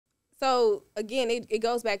So again, it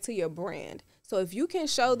goes back to your brand. So if you can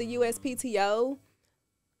show the USPTO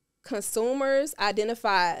consumers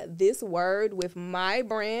identify this word with my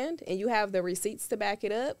brand and you have the receipts to back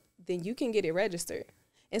it up, then you can get it registered.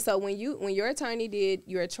 And so when your attorney did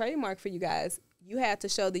your trademark for you guys, you had to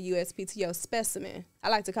show the USPTO specimen. I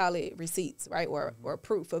like to call it receipts, right, or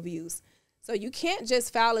proof of use. So you can't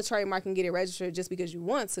just file a trademark and get it registered just because you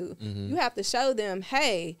want to. You have to show them,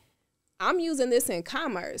 hey, I'm using this in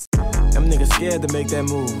commerce. Them niggas scared to make that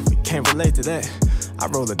move. We can't relate to that. I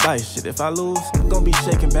roll the dice, shit. If I lose, I'm gonna be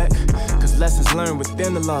shaking back. Cause lessons learned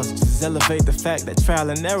within the loss just elevate the fact that trial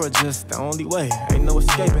and error just the only way. Ain't no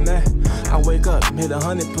escaping that. I wake up, hit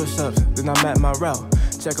 100 push-ups, then I'm at my route.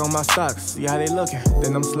 Check on my stocks, see how they looking,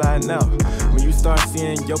 then I'm sliding out. When you start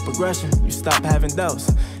seeing your progression, you stop having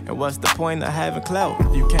doubts. And what's the point of having clout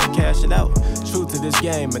if you can't cash it out? True to this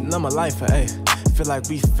game, and I'm a lifer, ayy. Feel like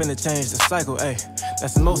we finna change the cycle, ayy.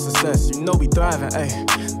 That's the most success, you know we thriving,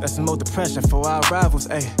 ayy. That's the most depression for our rivals,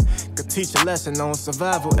 ayy. Could teach a lesson on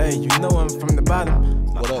survival, ayy. You know I'm from the bottom.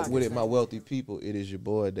 What up with it, my wealthy people? It is your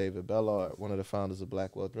boy, David Bellard, one of the founders of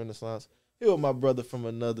Black Wealth Renaissance. Here with my brother from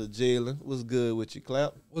another, Jalen. What's good with you,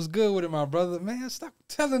 Clap? What's good with it, my brother? Man, stop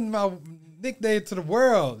telling my nickname to the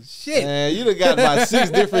world. Shit. Man, you done got about 6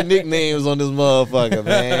 different nicknames on this motherfucker,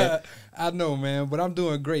 man. I know, man, but I'm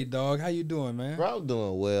doing great, dog. How you doing, man? Bro, I'm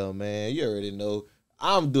doing well, man. You already know.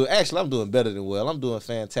 I'm doing better than well. I'm doing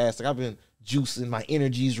fantastic. I've been juicing. My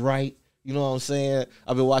energy's right. You know what I'm saying?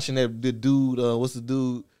 I've been watching the dude, what's the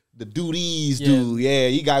dude? The Duties dude. Yeah,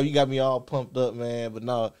 you got me all pumped up, man. But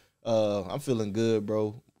no, I'm feeling good,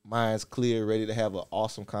 bro. Mind's clear, ready to have an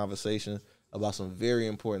awesome conversation about some very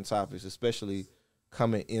important topics, especially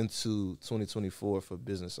coming into 2024 for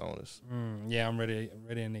business owners. Yeah, I'm ready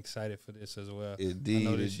and excited for this as well. Indeed,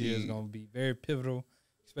 I know this year is going to be very pivotal,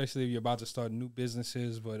 especially if you're about to start new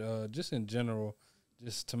businesses, but just in general,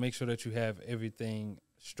 just to make sure that you have everything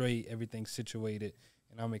straight, everything situated.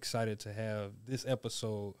 And I'm excited to have this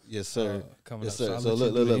episode. Yes, sir. Coming yes, up. Sir. So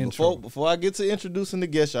look. Before I get to introducing the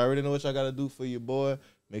guest, you already know what y'all got to do for your boy.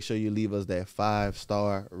 Make sure you leave us that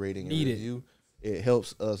 5-star rating and review. It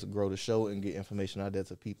helps us grow the show and get information out there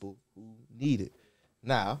to people who need it.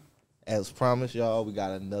 Now, as promised, y'all, we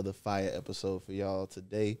got another fire episode for y'all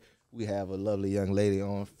today. We have a lovely young lady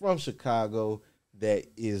on from Chicago that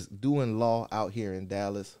is doing law out here in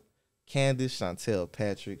Dallas. Candice Chantel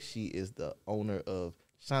Patrick. She is the owner of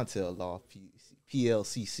Chantel Law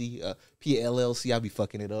PLCC, PLLC. I be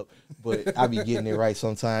fucking it up, but I be getting it right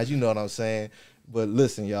sometimes. You know what I'm saying? But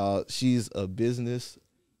listen, y'all, she's a business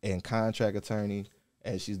and contract attorney,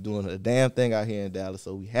 and she's doing a damn thing out here in Dallas.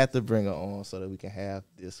 So we had to bring her on so that we can have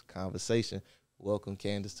this conversation. Welcome,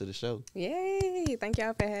 Candice, to the show. Yay! Thank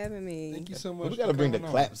y'all for having me. Thank you so much. We got to bring the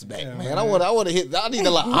claps back, man. I want to hit. I need a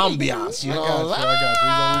little ambiance. You know, I got you.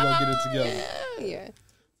 We're gonna get it together. Yeah.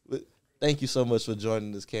 But thank you so much for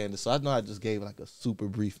joining us, Candice. So I know I just gave like a super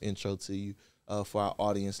brief intro to you. For our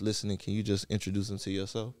audience listening, can you just introduce them to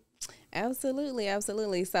yourself?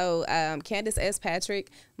 Absolutely. So Candice S. Patrick,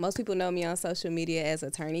 most people know me on social media as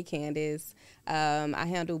Attorney Candice. I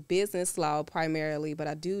handle business law primarily, but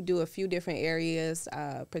I do a few different areas,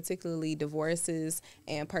 particularly divorces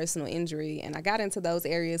and personal injury. And I got into those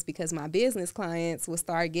areas because my business clients would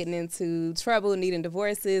start getting into trouble, needing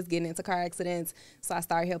divorces, getting into car accidents. So I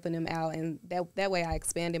started helping them out, and that way I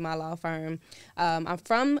expanded my law firm. I'm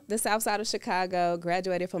from the south side of Chicago,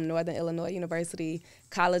 graduated from Northern Illinois University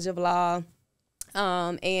College of Law.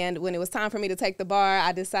 And when it was time for me to take the bar,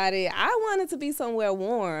 I decided I wanted to be somewhere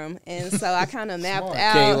warm, and so I kind of mapped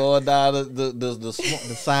out. Came on down the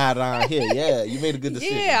side around here. Yeah, you made a good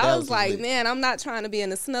decision. Yeah, I was like, man, I'm not trying to be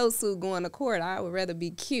in a snowsuit going to court. I would rather be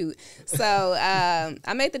cute. So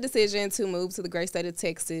I made the decision to move to the great state of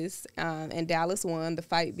Texas, and Dallas won the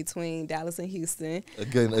fight between Dallas and Houston. A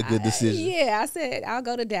good decision. Yeah, I said I'll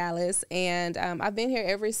go to Dallas, and I've been here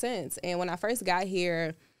ever since. And when I first got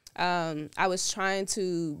here, I was trying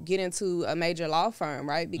to get into a major law firm,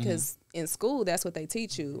 right? Because in school, that's what they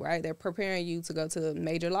teach you, right? They're preparing you to go to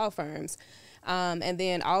major law firms. And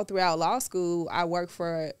then all throughout law school, I worked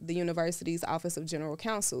for the university's Office of General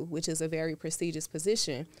Counsel, which is a very prestigious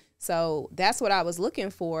position. So that's what I was looking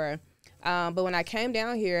for. But when I came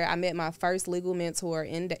down here, I met my first legal mentor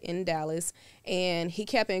in Dallas, and he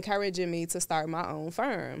kept encouraging me to start my own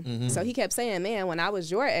firm. So he kept saying, man, when I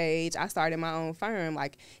was your age, I started my own firm.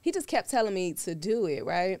 Like, he just kept telling me to do it,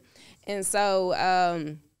 right? And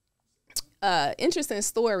so interesting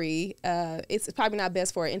story. It's probably not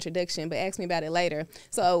best for an introduction, but ask me about it later.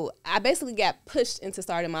 So I basically got pushed into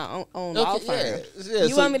starting my own law firm.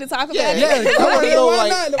 You want me to talk about it?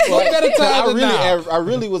 Yeah, I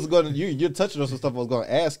really was going to, you're touching on some stuff I was going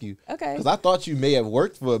to ask you. Okay. Because I thought you may have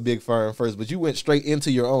worked for a big firm first, but you went straight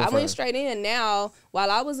into your own firm. I went straight in. Now, while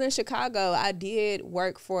I was in Chicago, I did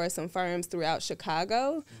work for some firms throughout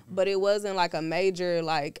Chicago, but it wasn't like a major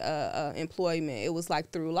like employment. It was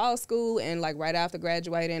like through law school, and like right after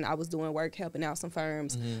graduating, I was doing work helping out some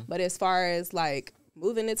firms. But as far as like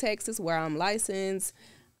moving to Texas where I'm licensed,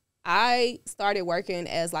 I started working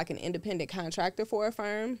as like an independent contractor for a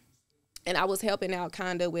firm, and I was helping out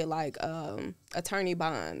kind of with like attorney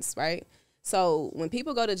bonds, right? So when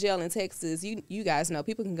people go to jail in Texas, you guys know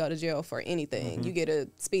people can go to jail for anything. You get a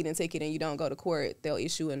speeding ticket and you don't go to court, they'll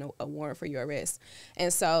issue a warrant for your arrest.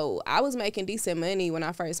 And so I was making decent money when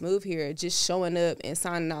I first moved here, just showing up and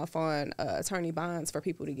signing off on attorney bonds for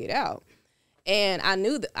people to get out. And I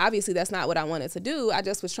knew that obviously that's not what I wanted to do. I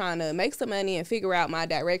just was trying to make some money and figure out my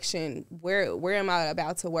direction. Where am I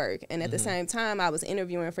about to work? And at the same time, I was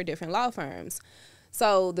interviewing for different law firms.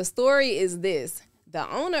 So the story is this. The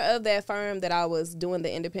owner of that firm that I was doing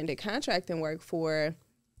the independent contracting work for,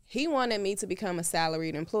 he wanted me to become a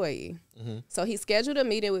salaried employee. So he scheduled a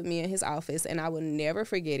meeting with me in his office, and I will never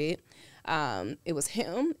forget it. It was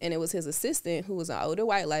him, and it was his assistant, who was an older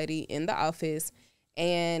white lady in the office.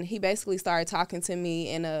 And he basically started talking to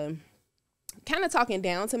me kind of talking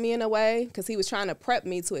down to me in a way, because he was trying to prep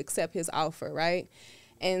me to accept his offer, right?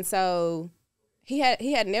 And so he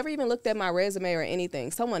had never even looked at my resume or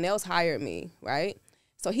anything. Someone else hired me, right?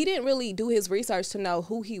 So he didn't really do his research to know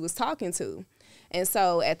who he was talking to. And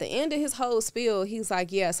so at the end of his whole spiel, he's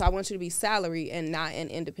like, yeah, so I want you to be salary and not an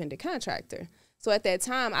independent contractor. So at that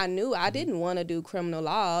time, I knew I didn't want to do criminal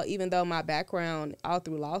law, even though my background all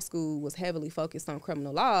through law school was heavily focused on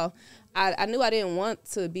criminal law. I knew I didn't want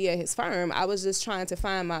to be at his firm. I was just trying to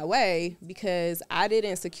find my way because I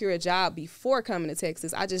didn't secure a job before coming to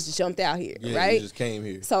Texas. I just jumped out here, right? You just came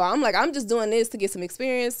here. So I'm like, I'm just doing this to get some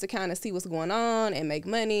experience, to kind of see what's going on and make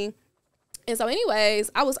money. And so anyways,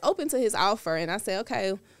 I was open to his offer, and I said,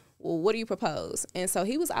 okay, well, what do you propose? And so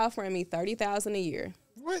he was offering me $30,000 a year.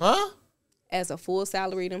 What? Huh? As a full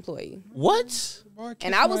salaried employee. What?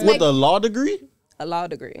 And I was with a law degree? A law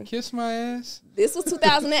degree. Kiss my ass. This was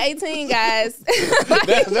 2018, guys.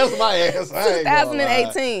 That's my ass.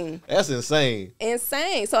 2018. That's insane.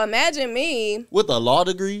 Insane. So imagine me with a law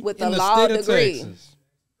degree. With a law degree.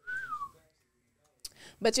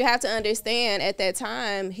 But you have to understand, at that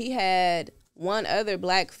time, he had one other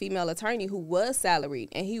black female attorney who was salaried,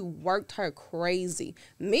 and he worked her crazy.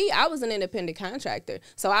 Me, I was an independent contractor,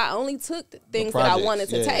 so I only took things that I wanted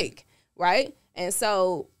to take, right? And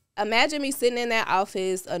so imagine me sitting in that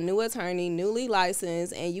office, a new attorney, newly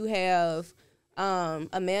licensed, and you have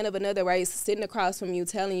a man of another race sitting across from you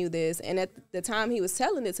telling you this. And at the time he was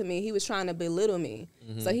telling it to me, he was trying to belittle me.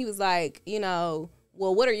 So he was like, you know,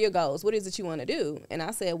 well, what are your goals? What is it you want to do? And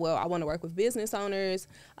I said, well, I want to work with business owners.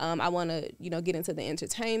 I want to, you know, get into the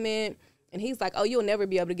entertainment. And he's like, oh, you'll never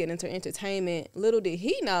be able to get into entertainment. Little did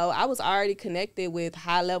he know, I was already connected with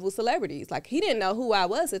high-level celebrities. Like, he didn't know who I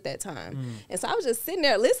was at that time. And so I was just sitting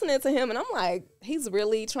there listening to him, and I'm like, he's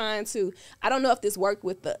really trying to, I don't know if this worked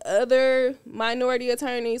with the other minority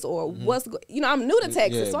attorneys or what's, you know, I'm new to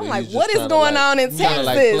Texas. So I'm like, what is going on in Texas? Kind of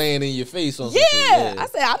like playing in your face on some shit. I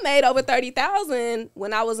said, I made over $30,000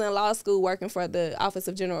 when I was in law school working for the Office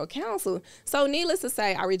of General Counsel. So needless to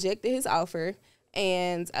say, I rejected his offer,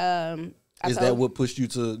 and is that what pushed you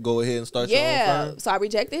to go ahead and start your own firm? So I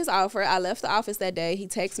rejected his offer. I left the office that day. He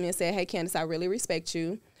texted me and said, hey, Candice, I really respect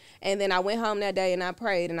you. And then I went home that day and I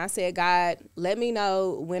prayed and I said, God, let me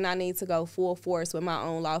know when I need to go full force with my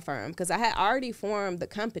own law firm. Because I had already formed the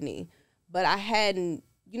company, but I hadn't,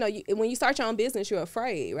 you know, when you start your own business, you're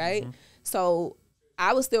afraid, right? So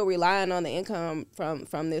I was still relying on the income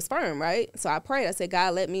from this firm, right? So I prayed. I said,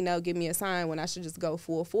 God, let me know, give me a sign when I should just go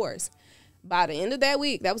full force. By the end of that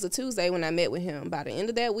week, that was a Tuesday when I met with him. By the end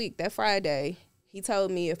of that week, that Friday, he told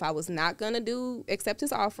me if I was not going to accept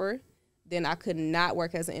his offer, then I could not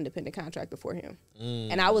work as an independent contractor for him.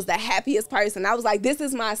 And I was the happiest person. I was like, this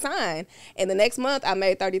is my sign. And the next month, I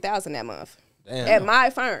made $30,000 that month at my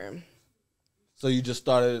firm. So you just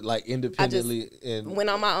started like independently and went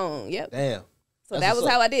on my own. Yep. Damn. So that was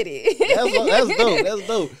how I did it. That's dope. That's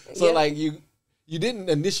dope. So like you didn't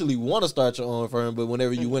initially want to start your own firm, but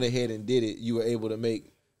whenever you went ahead and did it, you were able to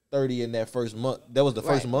make 30 in that first month. That was the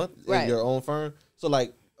first month in your own firm. So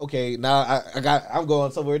like, okay, now I'm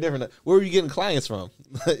going somewhere different. Where were you getting clients from?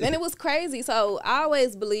 And it was crazy. So I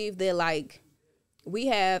always believed that like we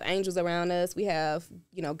have angels around us. We have,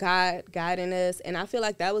 you know, God guiding us. And I feel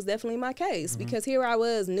like that was definitely my case because here I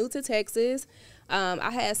was new to Texas.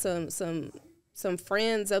 I had some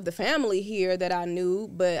friends of the family here that I knew,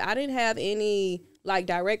 but I didn't have any like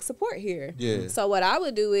direct support here. Yeah. So what I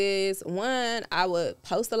would do is, one, I would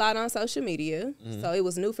post a lot on social media. So it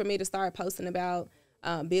was new for me to start posting about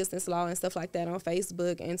business law and stuff like that on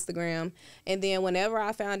Facebook, Instagram. And then whenever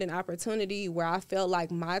I found an opportunity where I felt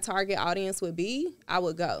like my target audience would be, I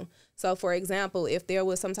would go. So for example, if there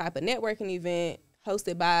was some type of networking event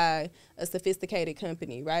hosted by a sophisticated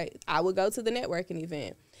company, right, I would go to the networking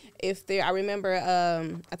event. If there, I remember,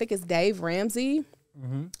 I think it's Dave Ramsey,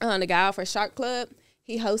 the guy for Shark Club,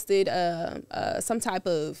 he hosted some type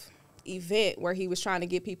of event where he was trying to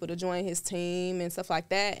get people to join his team and stuff like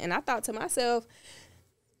that. And I thought to myself,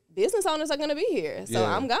 business owners are going to be here, so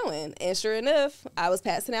I'm going. And sure enough, I was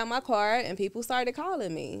passing out my card and people started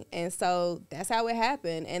calling me. And so that's how it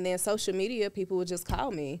happened. And then social media, people would just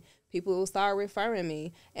call me. People would start referring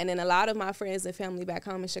me. And then a lot of my friends and family back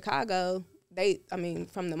home in Chicago,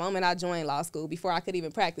 from the moment I joined law school, before I could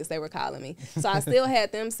even practice, they were calling me. So I still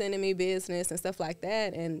had them sending me business and stuff like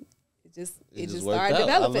that. And it just started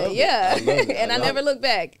developing. Yeah. And I never looked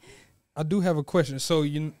back. I do have a question. So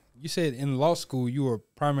you said in law school you were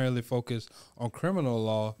primarily focused on criminal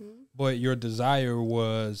law, but your desire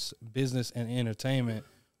was business and entertainment.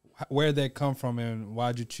 Where'd that come from, and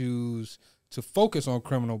why'd you choose to focus on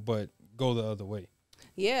criminal but go the other way?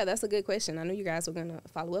 Yeah, that's a good question. I knew you guys were going to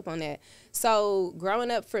follow up on that. So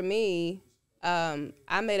growing up for me,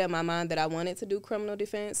 I made up my mind that I wanted to do criminal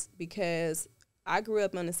defense because I grew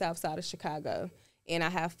up on the south side of Chicago, and I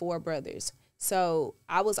have 4 brothers. So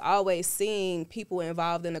I was always seeing people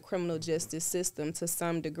involved in the criminal justice system to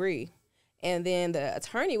some degree. And then the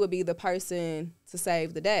attorney would be the person to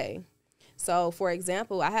save the day. So, for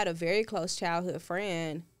example, I had a very close childhood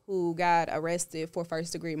friend who got arrested for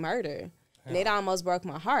first-degree murder. And it almost broke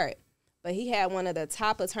my heart. But he had one of the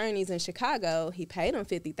top attorneys in Chicago. He paid him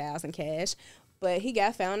 $50,000 cash, but he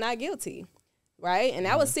got found not guilty, right? And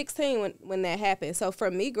I was 16 when that happened. So for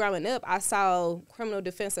me growing up, I saw criminal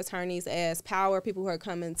defense attorneys as power, people who are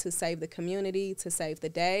coming to save the community, to save the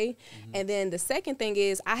day. And then the second thing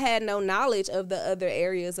is I had no knowledge of the other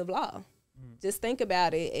areas of law. Just think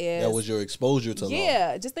about it as... That was your exposure to law.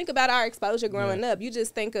 Yeah, just think about our exposure growing up. You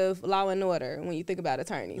just think of law and order when you think about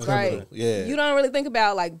attorneys, right? Yeah. You don't really think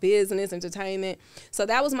about, like, business, entertainment. So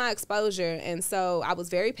that was my exposure, and so I was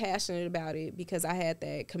very passionate about it because I had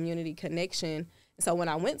that community connection. So when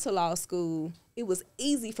I went to law school, it was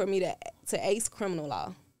easy for me to ace criminal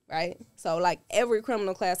law, right? So, like, every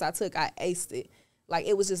criminal class I took, I aced it. Like,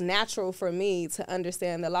 it was just natural for me to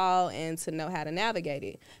understand the law and to know how to navigate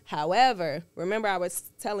it. However, remember I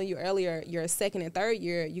was telling you earlier, your second and third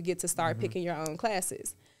year, you get to start picking your own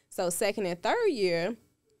classes. So second and third year,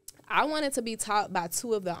 I wanted to be taught by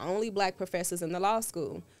 2 of the only black professors in the law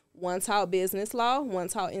school. One taught business law, one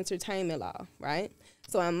taught entertainment law, right?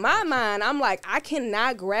 So in my mind, I'm like, I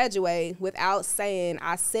cannot graduate without saying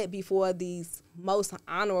I sat before these most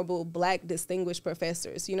honorable black distinguished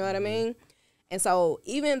professors. You know what I mean? And so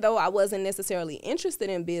even though I wasn't necessarily interested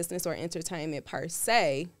in business or entertainment per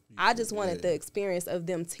se, I just wanted the experience of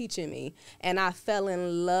them teaching me. And I fell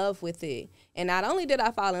in love with it. And not only did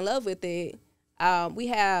I fall in love with it, we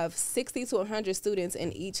have 60 to 100 students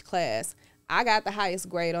in each class. I got the highest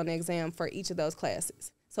grade on the exam for each of those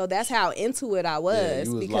classes. So that's how into it I was.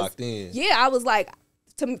 Yeah, you was locked in. Yeah, I was like,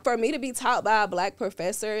 for me to be taught by a black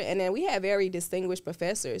professor, and then we had very distinguished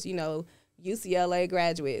professors, you know, UCLA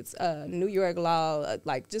graduates, New York law,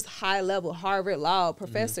 like just high-level Harvard law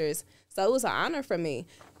professors. So it was an honor for me.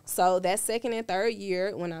 So that second and third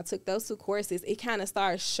year, when I took those 2 courses, it kind of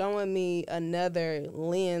started showing me another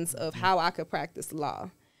lens of how I could practice law.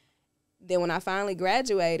 Then when I finally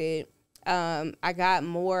graduated, I got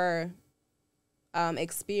more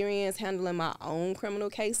experience handling my own criminal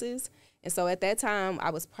cases. And so at that time, I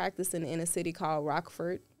was practicing in a city called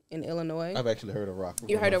Rockford in Illinois. I've actually heard of Rockford.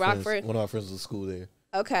 You heard of Rockford? One of our friends was in school there.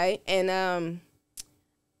 Okay. And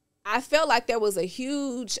I felt like there was a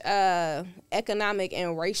huge economic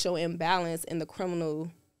and racial imbalance in the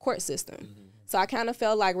criminal court system. So I kind of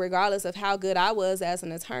felt like regardless of how good I was as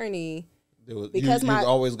an attorney, because you're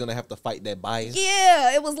always going to have to fight that bias.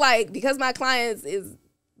 Yeah. It was like, because my client is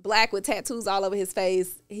black with tattoos all over his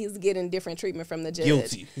face, he's getting different treatment from the judge.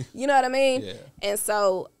 Guilty. You know what I mean? Yeah. And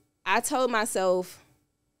so I told myself,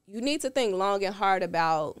 you need to think long and hard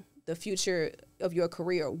about the future of your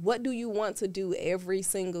career. What do you want to do every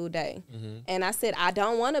single day? And I said, I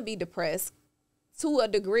don't want to be depressed to a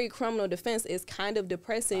degree, criminal defense is kind of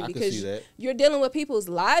depressing I can because see that. you're dealing with people's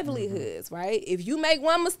livelihoods, right? If you make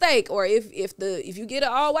one mistake, or if you get an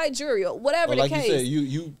all white jury, or whatever the like case, you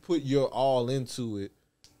said, you put your all into it,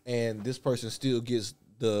 and this person still gets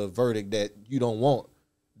the verdict that you don't want.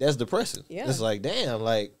 That's depressing. Yeah. It's like, damn,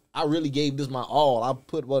 like I really gave this my all. I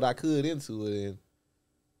put what I could into it, and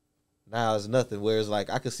now it's nothing. Whereas like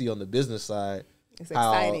I could see on the business side, it's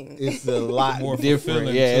exciting. It's a lot More different.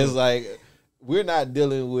 fulfilling, Yeah, too. it's like we're not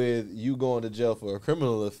dealing with you going to jail for a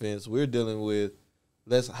criminal offense. We're dealing with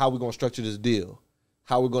how we're gonna structure this deal,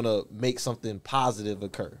 how we're gonna make something positive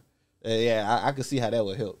occur. I could see how that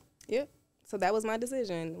would help. Yep. So that was my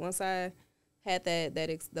decision. Once I had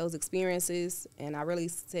those experiences, and I really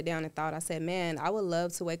sat down and thought, I said, man, I would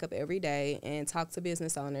love to wake up every day and talk to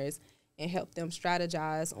business owners and help them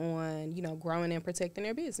strategize on, growing and protecting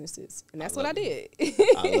their businesses. And that's what I did.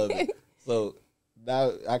 I love it. So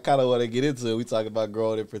now I kind of want to get into it. We talk about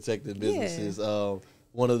growing and protecting businesses. Yeah.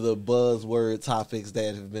 One of the buzzword topics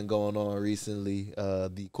that have been going on recently,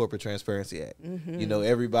 the Corporate Transparency Act. Mm-hmm.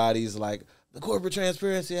 Everybody's like, the Corporate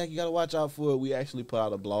Transparency Act, you got to watch out for it. We actually put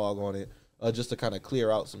out a blog on it just to kind of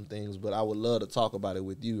clear out some things. But I would love to talk about it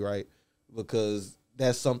with you, right? Because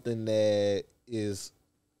that's something that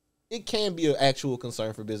it can be an actual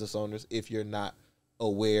concern for business owners if you're not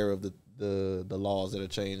aware of the laws that are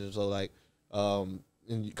changing. So like,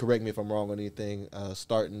 and correct me if I'm wrong on anything,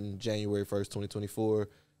 starting January 1st, 2024,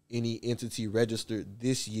 any entity registered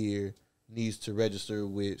this year needs to register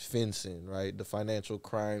with FinCEN, right? The Financial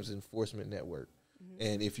Crimes Enforcement Network. Mm-hmm.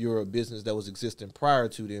 And if you're a business that was existing prior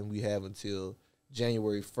to then, we have until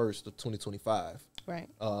January 1st of 2025. Right.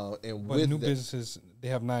 And but with new businesses, they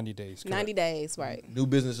have 90 days. Correct? 90 days, right. New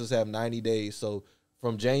businesses have 90 days. So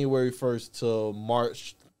from January 1st to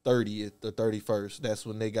March 30th or 31st, that's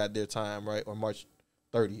when they got their time, right? Or March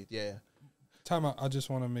 30th, yeah. Time out. I just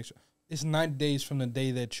want to make sure. It's 90 days from the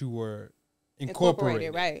day that you were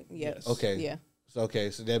incorporated. Right, yes. Okay. Yeah. So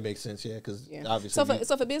that makes sense, yeah, because Yeah. obviously.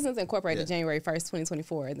 So for business incorporated January 1st,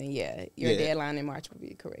 2024, then your deadline in March would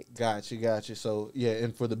be correct. Gotcha. So, yeah,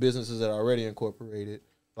 and for the businesses that are already incorporated,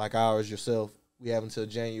 like ours, yourself, we have until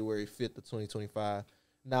January 5th of 2025.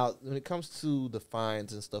 Now, when it comes to the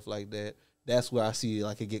fines and stuff like that, that's where I see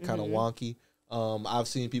like it get kind of wonky. I've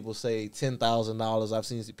seen people say $10,000. I've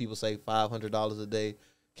seen people say $500 a day.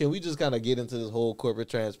 Can we just kind of get into this whole corporate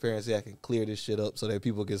transparency? I can clear this shit up so that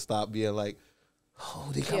people can stop being like, oh,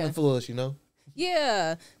 they coming for us,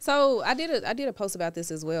 Yeah. So I did a post about this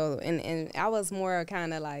as well, and I was more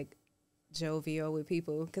kind of like jovial with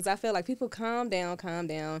people because I feel like people calm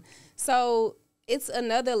down. So it's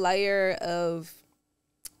another layer of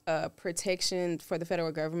protection for the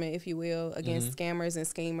federal government, if you will, against scammers and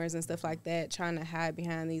schemers and stuff like that, trying to hide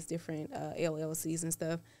behind these different LLCs and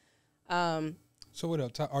stuff. So what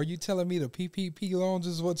else? Are you telling me the PPP loans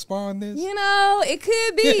is what spawned this? It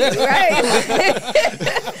could be, right?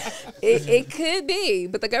 it could be,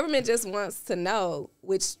 but the government just wants to know,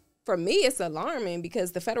 which for me it's alarming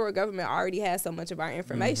because the federal government already has so much of our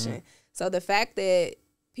information. So the fact that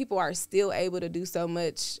people are still able to do so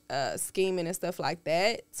much scheming and stuff like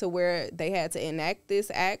that to where they had to enact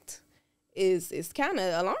this act is kind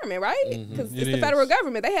of alarming, right? Because it's the federal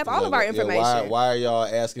government. They have all of our information. Why are y'all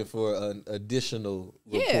asking for an additional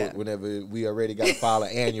report whenever we already got to file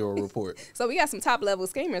an annual report? So we got some top-level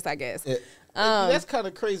schemers, I guess. That's kind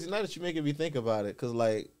of crazy now that you're making me think about it because,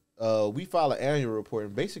 like, we file an annual report,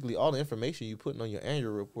 and basically all the information you're putting on your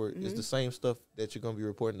annual report is the same stuff that you're going to be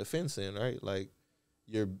reporting to FinCEN, right? Like,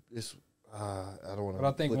 I don't want to. But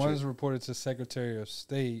I think one is reported to Secretary of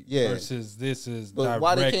State versus this is but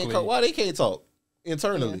directly. why they can't talk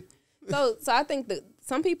internally? So I think that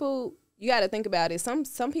some people, you got to think about it.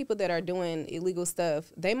 Some people that are doing illegal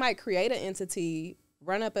stuff, they might create an entity,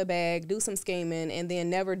 run up a bag, do some scheming, and then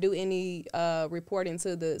never do any reporting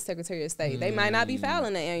to the Secretary of State. They might not be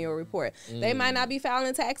filing an annual report. They might not be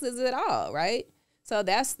filing taxes at all, right? So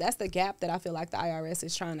that's the gap that I feel like the IRS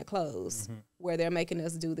is trying to close, where they're making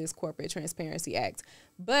us do this Corporate Transparency Act.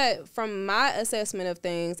 But from my assessment of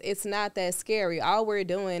things, it's not that scary. All we're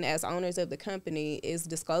doing as owners of the company is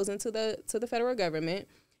disclosing to the federal government,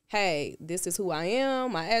 hey, this is who I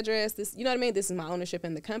am, my address, this, you know what I mean? This is my ownership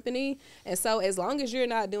in the company. And so as long as you're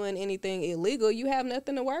not doing anything illegal, you have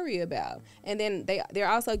nothing to worry about. And then they're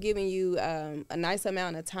also giving you a nice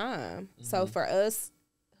amount of time. So for us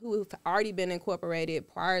who've already been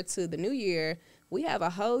incorporated prior to the new year, we have a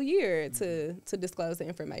whole year to disclose the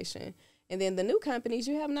information. And then the new companies,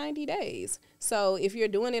 you have 90 days. So if you're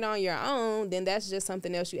doing it on your own, then that's just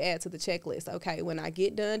something else you add to the checklist. Okay, when I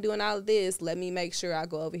get done doing all of this, let me make sure I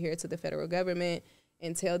go over here to the federal government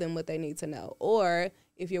and tell them what they need to know. Or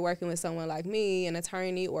if you're working with someone like me, an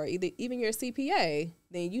attorney, or even your CPA,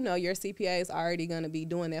 then you know your CPA is already going to be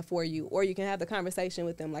doing that for you. Or you can have the conversation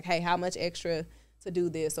with them like, hey, how much extra to do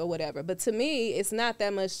this or whatever. But to me, it's not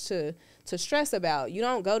that much to stress about. You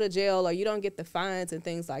don't go to jail or you don't get the fines and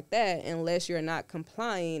things like that unless you're not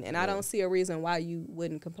complying. And I don't see a reason why you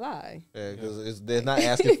wouldn't comply. Yeah, because they're not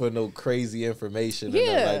asking for no crazy information or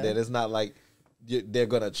nothing like that. It's not like they're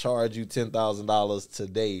going to charge you $10,000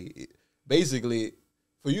 today. Basically,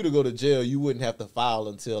 for you to go to jail, you wouldn't have to file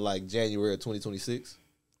until like January of 2026.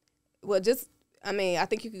 Well, I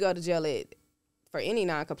think you could go to jail for any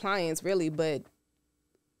non-compliance, really, but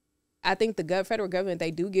I think the federal government, they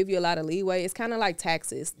do give you a lot of leeway. It's kind of like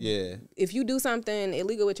taxes. Yeah. If you do something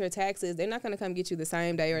illegal with your taxes, they're not going to come get you the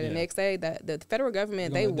same day or the next day. The federal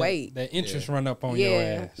government, they wait. That interest run up on your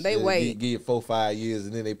ass. They wait. Give you 4-5 years,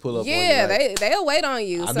 and then they pull up on you. Yeah, like, they'll wait on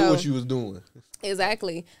you. I knew what you was doing.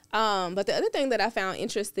 Exactly. But the other thing that I found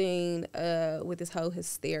interesting with this whole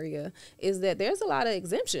hysteria is that there's a lot of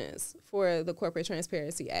exemptions for the Corporate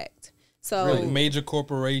Transparency Act. So really, major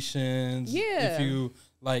corporations. Yeah. If you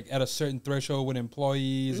like at a certain threshold with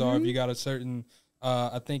employees, or if you got a certain,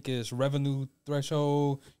 I think it's revenue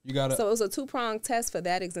threshold, you got to. So it was a 2-pronged test for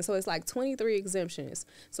that exemption. So it's like 23 exemptions.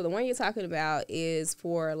 So the one you're talking about is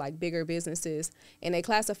for like bigger businesses, and they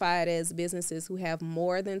classify it as businesses who have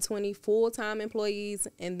more than 20 full-time employees,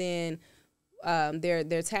 and then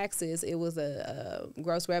their taxes, it was a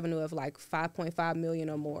gross revenue of like 5.5 million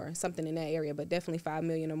or more, something in that area, but definitely 5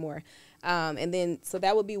 million or more. And then, so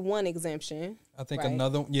that would be one exemption. I think right?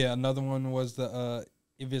 another one was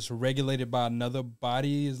if it's regulated by another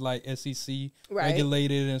body, is like SEC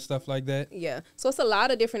regulated and stuff like that. Yeah. So it's a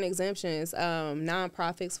lot of different exemptions.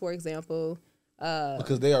 Nonprofits, for example.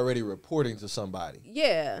 Because they already reporting to somebody.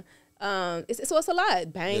 Yeah. So it's a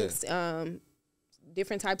lot. Banks,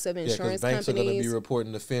 different types of insurance banks companies. are going to be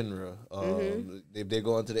reporting to FINRA. If they're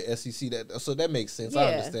going to the SEC, so that makes sense.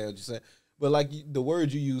 I understand what you're saying. But like the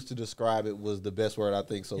word you used to describe it was the best word I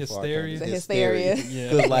think so far. Hysteria.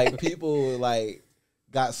 Because like people like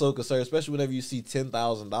got so concerned, especially whenever you see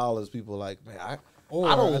 $10,000. People like, man, I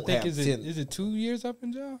don't think is it 2 years up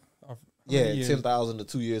in jail? Yeah, 10,000 to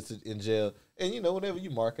 2 years in jail. And you know, whenever you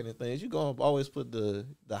marketing things, you gonna always put the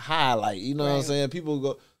highlight. You know what I'm saying?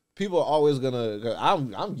 People are always gonna go,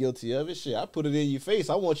 I'm guilty of it. Shit, I put it in your face.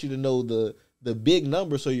 I want you to know the big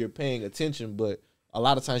number so you're paying attention. But a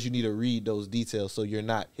lot of times you need to read those details so you're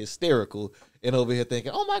not hysterical and over here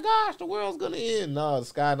thinking, oh my gosh, the world's gonna end. No, the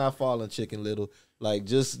sky not falling, Chicken Little. Like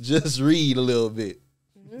just read a little bit.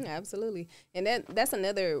 Absolutely. And that's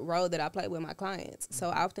another role that I play with my clients. So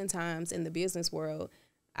oftentimes in the business world,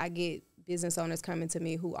 I get business owners coming to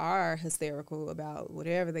me who are hysterical about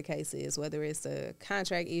whatever the case is, whether it's a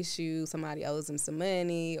contract issue, somebody owes them some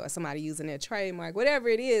money, or somebody using their trademark, whatever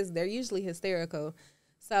it is, they're usually hysterical.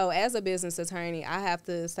 So as a business attorney, I have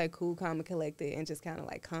to stay cool, calm, and collected and just kind of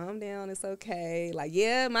like calm down. It's okay. Like,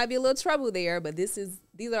 yeah, it might be a little trouble there, but these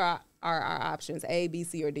are our options, A, B,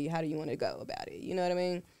 C, or D. How do you want to go about it? You know what I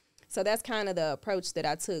mean? So that's kind of the approach that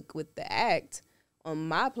I took with the act on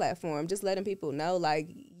my platform, just letting people know, like,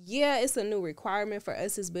 yeah, it's a new requirement for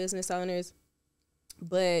us as business owners,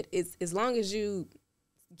 but it's as long as you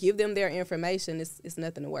give them their information, it's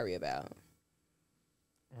nothing to worry about.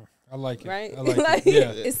 I like it. Right? I like like, it.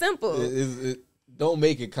 Yeah. It's simple. Don't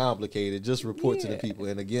make it complicated. Just report to the people.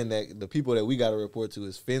 And again, the people that we got to report to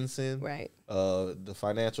is FinCEN. Right. The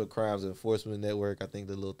Financial Crimes Enforcement Network. I think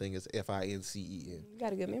the little thing is FINCEN. You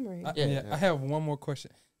got a good memory. I have one more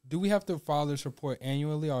question. Do we have to file this report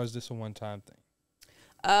annually, or is this a one-time thing?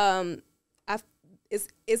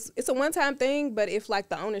 It's a one-time thing, but if like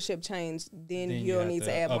the ownership changed, then you'll need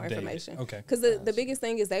to add more information. Okay. Because the biggest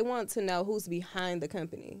thing is they want to know who's behind the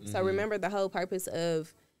company. Mm-hmm. So remember, the whole purpose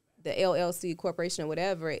of the LLC, corporation, or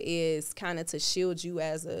whatever, is kind of to shield you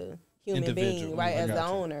as a human being, right? As the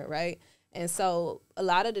owner, right? And so a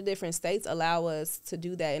lot of the different states allow us to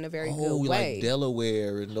do that in a very good way. Like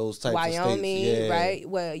Delaware and those types of states. Wyoming, right?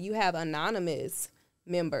 Well, you have anonymous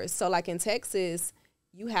members. So like in Texas,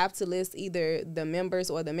 you have to list either the members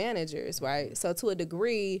or the managers, right? So to a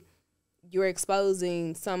degree, you're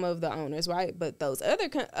exposing some of the owners, right? But those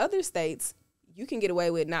other states, you can get away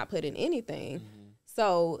with not putting anything. Mm-hmm.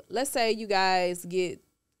 So let's say you guys get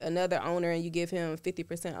another owner and you give him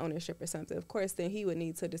 50% ownership or something. Of course, then he would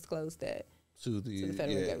need to disclose that to the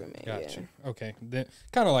federal government. Gotcha. Yeah. Okay. Then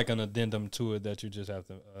kind of like an addendum to it that you just have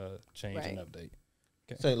to change and update.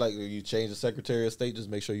 Okay. So like you change the Secretary of State, just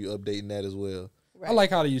make sure you're updating that as well. Right. I like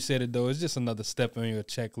how you said it, though. It's just another step on your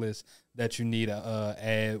checklist that you need to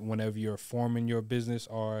add whenever you're forming your business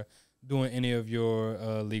or doing any of your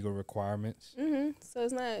legal requirements. So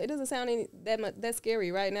it doesn't sound that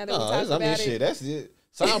scary right now that we No, talk about it. shit, that's it.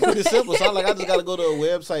 Sound pretty simple. Sound like I just got to go to a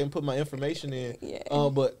website and put my information in. Yeah.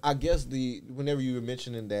 But I guess whenever you were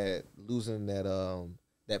mentioning that losing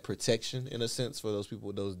that protection in a sense for those people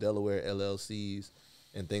with those Delaware LLCs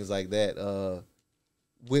and things like that,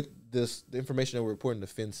 with the information that we're reporting to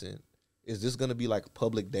FinCEN, is this going to be like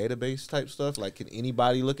public database type stuff? Like, can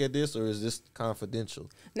anybody look at this, or is this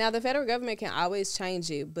confidential? Now, the federal government can always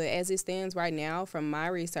change it, but as it stands right now, from my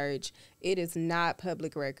research, it is not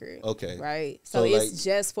public record. Okay. Right? So it's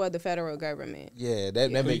just for the federal government. Yeah,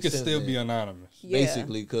 that makes sense. You can still be anonymous. Yeah.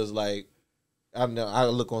 Basically, because like, I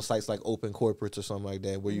look on sites like Open Corporates or something like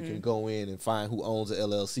that where you can go in and find who owns an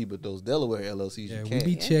LLC, but those Delaware LLCs you can't.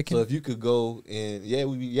 We be checking. So if you could go and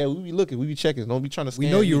we be looking, we be checking. Don't be trying to. We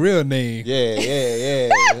know your real name.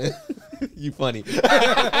 Yeah. You funny.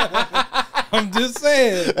 I'm just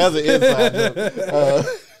saying. That's an inside joke.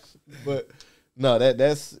 But no,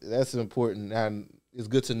 that's important, and it's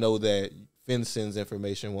good to know that FinCEN's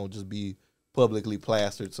information won't just be publicly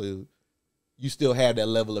plastered. So you still have that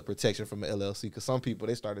level of protection from an LLC, because some people,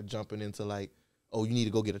 they started jumping into like, oh, you need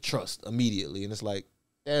to go get a trust immediately, and it's like,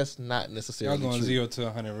 that's not necessarily Y'all going true. 0 to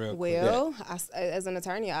 100 real quick. Well, as an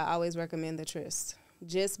attorney, I always recommend the trust,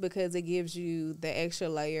 just because it gives you the extra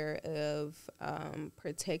layer of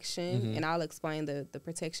protection, and I'll explain the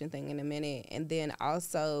protection thing in a minute, and then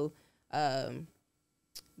also the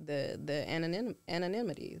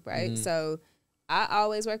anonymity, right? So I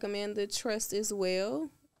always recommend the trust as well.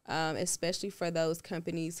 Especially for those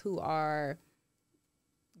companies who are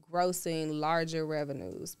grossing larger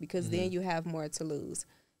revenues, because then you have more to lose.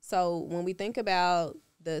 So when we think about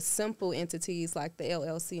the simple entities like the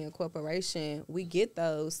LLC and corporation, we get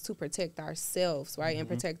those to protect ourselves, right, and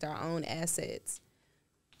protect our own assets.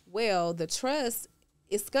 Well, the trust,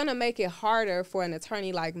 it's going to make it harder for an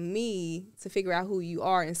attorney like me to figure out who you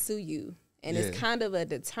are and sue you. And it's kind of a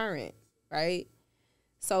deterrent, right?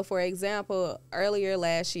 So, for example, earlier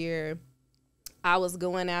last year, I was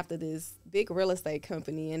going after this big real estate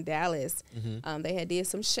company in Dallas. They had did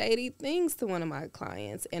some shady things to one of my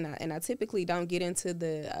clients, and I typically don't get into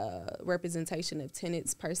the representation of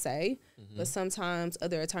tenants per se, but sometimes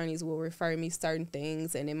other attorneys will refer me certain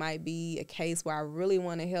things, and it might be a case where I really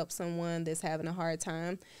want to help someone that's having a hard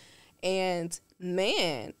time. And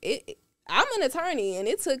man, I'm an attorney, and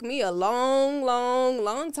it took me a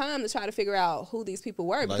long time to try to figure out who these people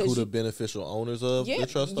were. Like who the beneficial owners of the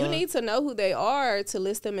trust are? You need to know who they are to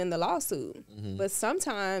list them in the lawsuit. But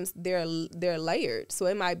sometimes they're layered. So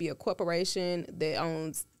it might be a corporation that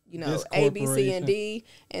owns, A, B, C, and D,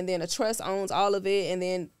 and then a trust owns all of it, and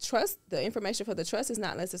then the information for the trust is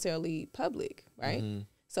not necessarily public, right?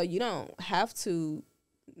 So you don't have to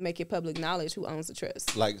make it public knowledge who owns the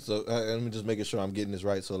trust. Like, so let me just making sure I'm getting this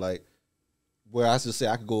right. So like, where I just say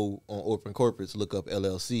I could go on Open Corporates, look up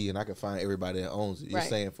LLC, and I can find everybody that owns it. You're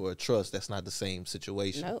saying for a trust, that's not the same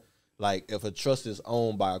situation. Nope. Like, if a trust is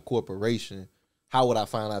owned by a corporation, how would I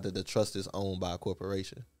find out that the trust is owned by a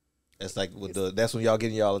corporation? That's like that's when y'all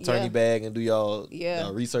get in y'all attorney bag and do y'all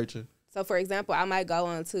researching. So, for example, I might go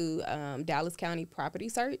on to Dallas County Property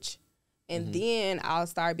Search, and then I'll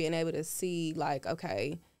start being able to see, like,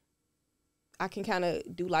 okay, I can kind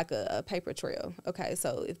of do like a paper trail. Okay,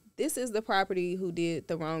 so if this is the property who did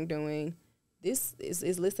the wrongdoing, this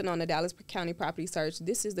is listed on the Dallas County Property Search,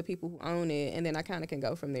 this is the people who own it, and then I kind of can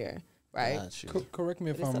go from there, right? Correct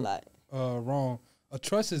me if I'm wrong. A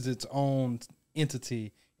trust is its own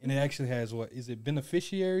entity, and it actually has is it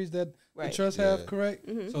beneficiaries that the trust have, correct?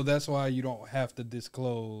 So that's why you don't have to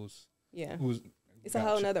disclose. Yeah. It's a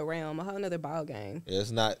whole nother realm, a whole nother ball game. Yeah,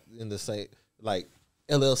 it's not in the same, like,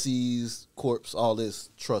 LLCs, corps, all this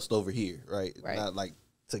trust over here, right? Not like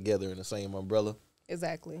together in the same umbrella.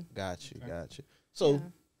 Exactly. Got you. So,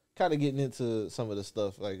 kind of getting into some of the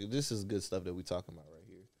stuff, like, this is good stuff that we're talking about right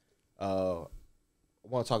here. I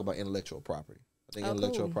want to talk about intellectual property. I think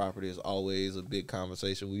intellectual property is always a big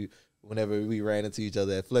conversation. Whenever we ran into each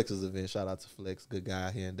other at Flex's event, shout out to Flex, good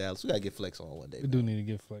guy here in Dallas. We got to get Flex on one day. We do need to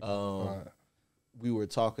get Flex. We were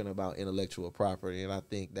talking about intellectual property, and I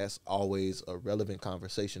think that's always a relevant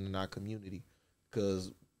conversation in our community,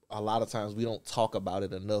 because a lot of times we don't talk about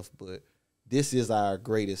it enough, but this is our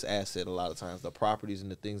greatest asset a lot of times, the properties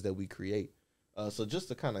and the things that we create. So just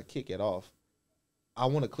to kind of kick it off, I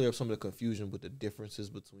want to clear up some of the confusion with the differences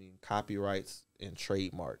between copyrights and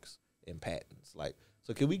trademarks and patents. Like,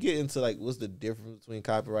 so can we get into, like, what's the difference between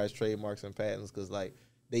copyrights, trademarks, and patents? Because, like,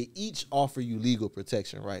 they each offer you legal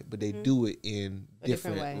protection, right? But they do it in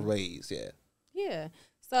different ways, Yeah.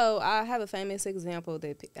 So I have a famous example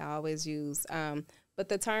that I always use. But But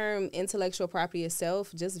the term intellectual property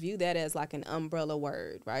itself, just view that as like an umbrella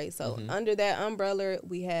word, right? So under that umbrella,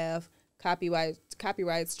 we have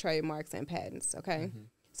copyrights, trademarks, and patents, okay?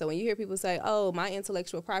 So when you hear people say, oh, my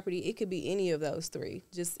intellectual property, it could be any of those three.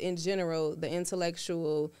 Just in general, the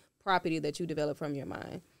intellectual property that you develop from your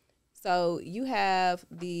mind. So you have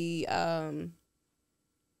the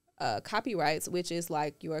copyrights, which is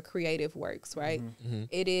like your creative works, right?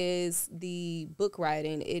 It is the book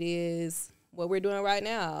writing. It is what we're doing right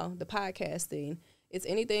now, the podcasting. It's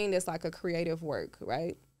anything that's like a creative work,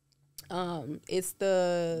 right? It's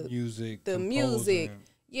the music.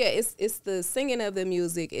 Yeah, it's the singing of the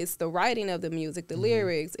music. It's the writing of the music, the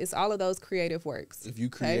lyrics. It's all of those creative works. If you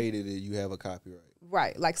created it, you have a copyright.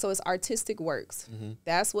 Right. Like, so it's artistic works.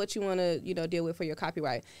 That's what you want to, deal with for your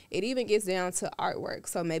copyright. It even gets down to artwork.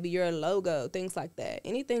 So maybe your logo, things like that.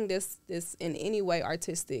 Anything that's in any way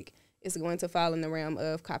artistic is going to fall in the realm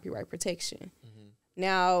of copyright protection.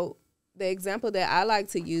 Now, the example that I like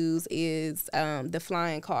to use is the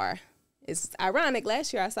flying car. It's ironic.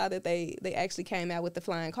 Last year I saw that they actually came out with the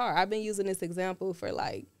flying car. I've been using this example for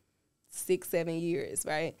like 6-7 years,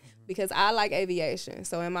 right? Because I like aviation.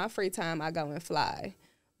 So in my free time, I go and fly.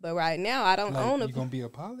 But right now, I don't own a... You going to be a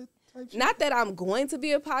pilot type shit? Not that I'm going to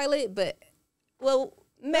be a pilot, but, well,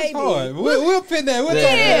 maybe. That's hard. We'll pin that. We'll talk about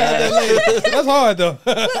that later. That's hard, though.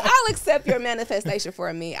 I'll accept your manifestation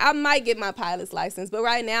for me. I might get my pilot's license, but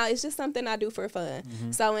right now, it's just something I do for fun.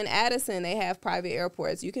 So in Addison, they have private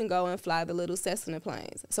airports. You can go and fly the little Cessna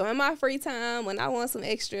planes. So in my free time, when I want some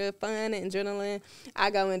extra fun and adrenaline, I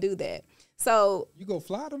go and do that. So you go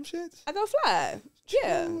fly them shits? I go fly.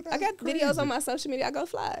 Yeah. Ooh, I got videos on my social media. I go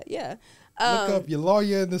fly. Yeah. Look up your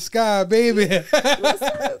lawyer in the sky, baby.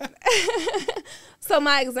 So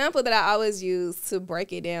my example that I always use to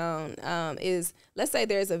break it down is, let's say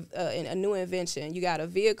there's a new invention. You got a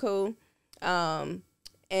vehicle, and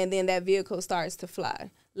then that vehicle starts to fly.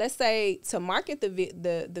 Let's say to market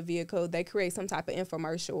the vehicle, they create some type of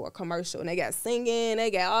infomercial or commercial, and they got singing, they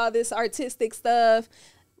got all this artistic stuff.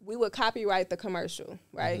 We would copyright the commercial,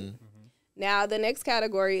 right? Now, the next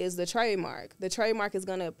category is the trademark. The trademark is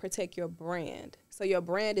going to protect your brand. So your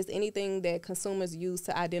brand is anything that consumers use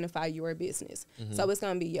to identify your business. So it's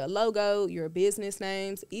going to be your logo, your business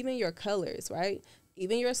names, even your colors, right?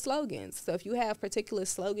 Even your slogans. So if you have particular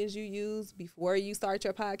slogans you use before you start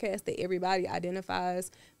your podcast that everybody identifies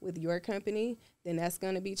with your company, then that's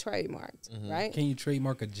going to be trademarked, right? Can you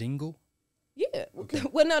trademark a jingle? Yeah. Okay.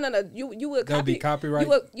 Well, no. You would be copyright.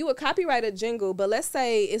 You would copyright a jingle, but let's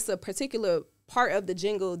say it's a particular part of the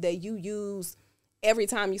jingle that you use every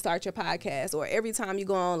time you start your podcast or every time you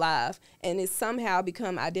go on live, and it's somehow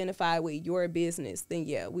become identified with your business. Then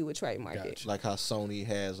yeah, we would trademark it. Like how Sony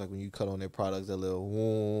has, like when you cut on their products, that little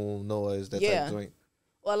whoom noise, that type of joint.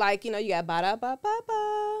 Or like you got ba da ba ba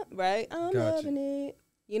ba, right? I'm loving it.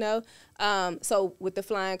 So with the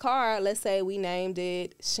flying car, let's say we named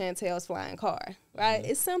it Chantel's Flying Car, right?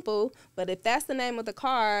 It's simple, but if that's the name of the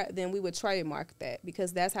car, then we would trademark that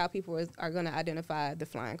because that's how people are going to identify the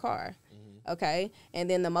flying car, okay? And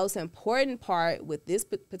then the most important part with this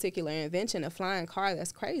particular invention, a flying car,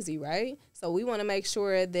 that's crazy, right? So we want to make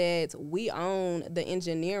sure that we own the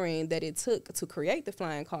engineering that it took to create the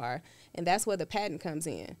flying car, and that's where the patent comes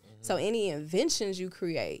in. So any inventions you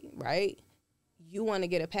create, right? You want to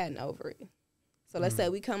get a patent over it. So let's say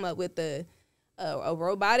we come up with a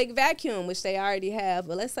robotic vacuum, which they already have,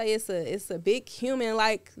 but let's say it's a big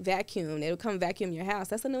human-like vacuum that'll come vacuum your house.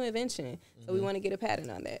 That's a new invention. So we want to get a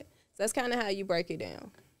patent on that. So that's kind of how you break it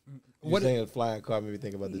down. You're saying a flying car made me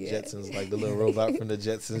think about the Jetsons, like the little robot from the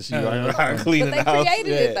Jetsons. She running cleaning But they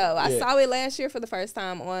created it, though. I saw it last year for the first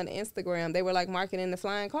time on Instagram. They were, like, marketing the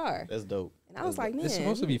flying car. That's dope. And I was like, man. There's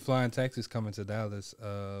supposed to be flying taxis coming to Dallas.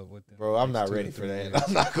 Bro, I'm not ready for that.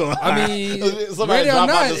 I'm not going to I mean, ready or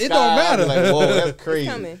not, it don't matter. Like, whoa, that's crazy.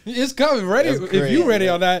 It's coming. It's coming. Ready. If you ready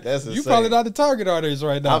on that, that's you probably not the target audience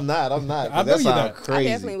right now. I'm not. I know you not. Crazy.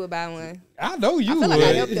 I definitely would buy one. I know you would. I feel like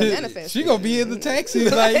I helped them manifest. She going to be in the taxi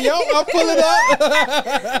like, yo, I'm pulling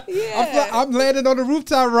up. I'm landing on the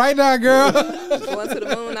rooftop right now, girl. Going to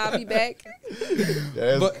the moon, I'll be back.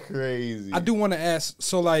 That's crazy. I do want to ask,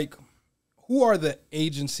 so like, who are the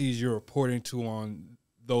agencies you're reporting to on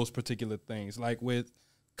those particular things? Like with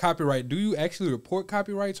copyright, do you actually report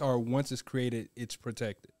copyrights or once it's created, it's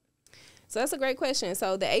protected? So that's a great question.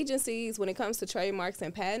 So the agencies, when it comes to trademarks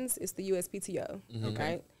and patents, it's the USPTO,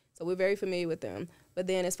 right? So we're very familiar with them. But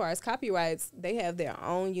then as far as copyrights, they have their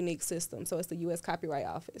own unique system. So it's the U.S. Copyright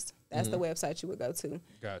Office. That's the website you would go to.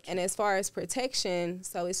 Gotcha. And as far as protection,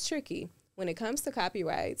 so it's tricky. When it comes to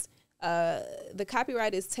copyrights, The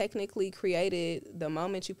copyright is technically created the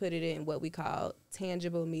moment you put it in what we call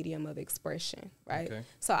tangible medium of expression, right? Okay.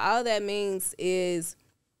 So all that means is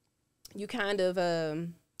you kind of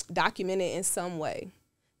document it in some way.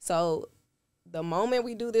 So the moment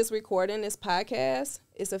we do this recording, this podcast,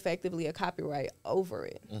 it's effectively a copyright over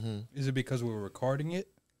it. Mm-hmm. Is it because we're recording it?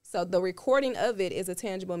 So the recording of it is a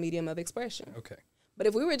tangible medium of expression. Okay. But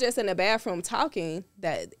if we were just in the bathroom talking,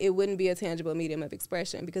 that it wouldn't be a tangible medium of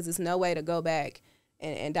expression because there's no way to go back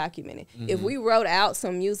and document it. Mm-hmm. If we wrote out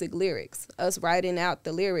some music lyrics, us writing out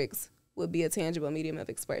the lyrics would be a tangible medium of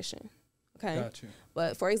expression. Okay. Got you.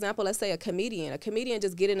 But for example, let's say a comedian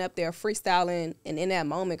just getting up there freestyling and in that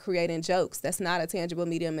moment creating jokes, that's not a tangible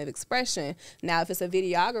medium of expression. Now, if it's a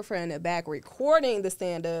videographer in the back recording the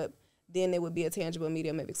stand-up, then it would be a tangible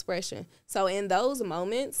medium of expression. So in those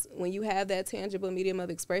moments, when you have that tangible medium of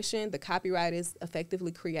expression, the copyright is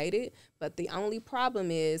effectively created. But the only problem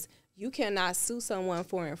is you cannot sue someone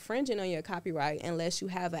for infringing on your copyright unless you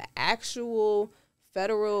have an actual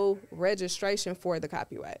federal registration for the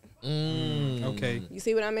copyright. Okay. You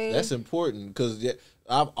see what I mean? That's important because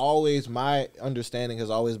my understanding has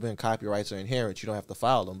always been copyrights are inherent. You don't have to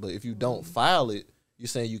file them. But if you don't file it, you're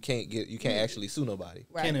saying you can't actually sue nobody.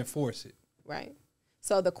 Right. Can't enforce it. Right.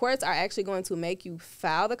 So the courts are actually going to make you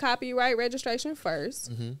file the copyright registration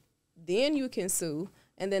first. Mm-hmm. Then you can sue.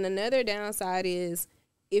 And then another downside is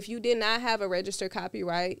if you did not have a registered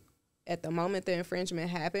copyright at the moment the infringement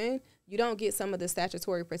happened, you don't get some of the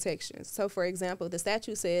statutory protections. So, for example, the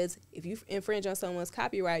statute says if you infringe on someone's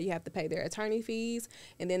copyright, you have to pay their attorney fees.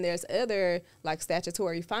 And then there's other like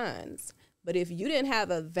statutory fines. But if you didn't have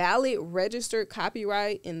a valid registered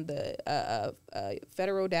copyright in the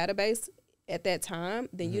federal database at that time,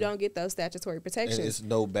 then you don't get those statutory protections. And it's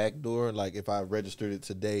no backdoor? Like if I registered it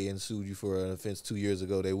today and sued you for an offense 2 years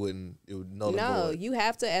ago, it would null and void? No, you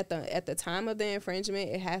have to, at the time of the infringement,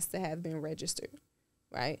 it has to have been registered,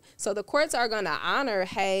 right? So the courts are going to honor,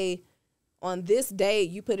 hey, on this date,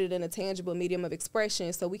 you put it in a tangible medium of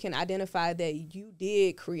expression so we can identify that you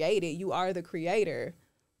did create it, you are the creator,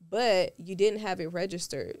 but you didn't have it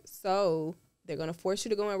registered. So they're going to force you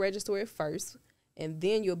to go and register it first, and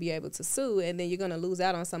then you'll be able to sue, and then you're going to lose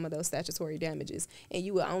out on some of those statutory damages. And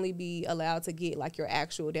you will only be allowed to get, like, your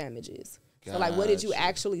actual damages. Gotcha. So, like, what did you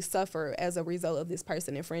actually suffer as a result of this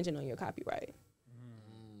person infringing on your copyright?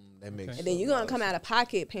 That makes sense. And then you're going to come out of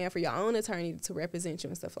pocket paying for your own attorney to represent you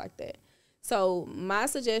and stuff like that. So my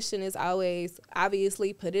suggestion is always,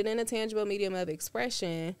 obviously, put it in a tangible medium of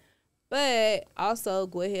expression, but also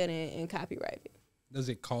go ahead and copyright it. Does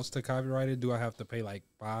it cost to copyright it? Do I have to pay like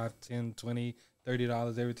 $5, $10, $20,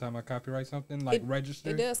 $30 every time I copyright something, like register?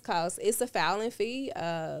 It does cost. It's a filing fee.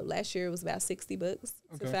 Last year it was about $60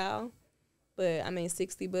 to file. But, I mean,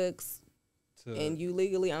 $60 and you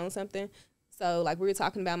legally own something. So, like we were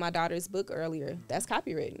talking about my daughter's book earlier, that's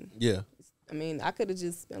copywritten. Yeah. I mean, I could have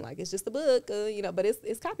just been like, it's just a book, but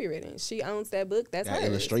it's copywritten. She owns that book. That's got hers.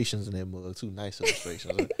 Illustrations in that mug, too. Nice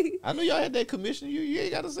illustrations. I know y'all had that commission. You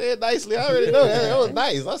ain't got to say it nicely. I already know that. That was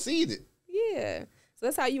nice. I seen it. Yeah. So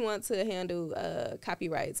that's how you want to handle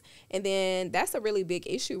copyrights. And then that's a really big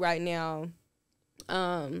issue right now.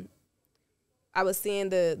 I was seeing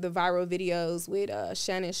the viral videos with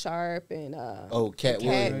Shannon Sharp and Cat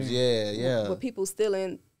Williams. Yeah. With people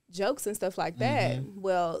stealing jokes and stuff like that. Mm-hmm.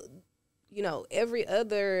 Well, every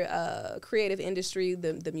other creative industry,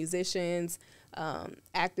 the musicians,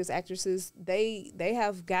 actors, actresses, they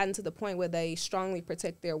have gotten to the point where they strongly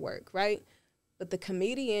protect their work, right? But the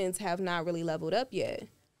comedians have not really leveled up yet.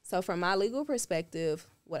 So from my legal perspective,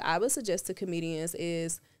 what I would suggest to comedians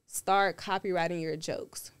is start copywriting your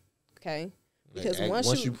jokes, okay? Because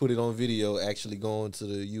once you put it on video, actually going to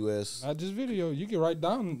the U.S. Not just video. You can write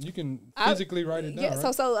down. You can physically write it down. Yeah.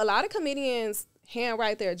 Right? So a lot of comedians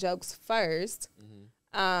handwrite their jokes first,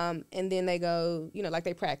 and then they go, like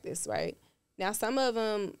they practice, right? Now some of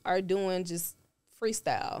them are doing just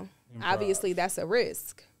freestyle. Improv. Obviously, that's a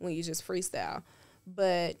risk when you just freestyle.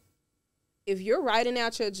 But if you're writing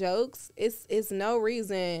out your jokes, it's no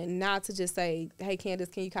reason not to just say, hey, Candice,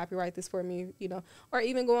 can you copyright this for me? Or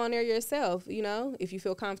even go on there yourself, if you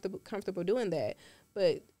feel comfortable doing that.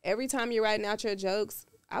 But every time you're writing out your jokes,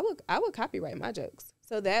 I would copyright my jokes.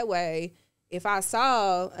 So that way, if I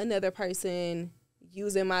saw another person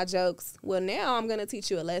using my jokes, well, now I'm going to teach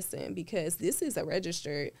you a lesson because this is a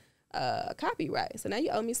registered copyright. So now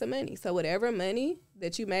you owe me some money. So whatever money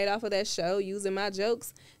that you made off of that show using my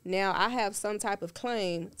jokes, now I have some type of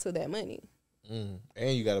claim to that money. And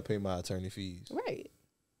you got to pay my attorney fees. Right.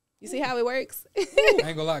 You see how it works? I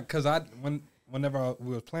ain't gonna lie, because whenever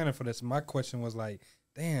we were planning for this, my question was like,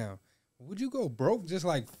 damn, would you go broke just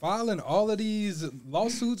like filing all of these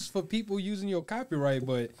lawsuits for people using your copyright?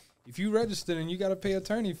 But if you register and you got to pay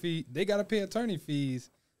attorney fee, they got to pay attorney fees.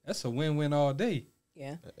 That's a win-win all day.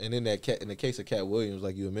 Yeah. And in the case of Cat Williams,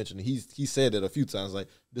 like you were mentioning, he said it a few times, like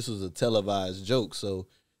this was a televised joke. So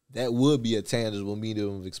that would be a tangible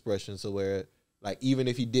medium of expression. So where, like, even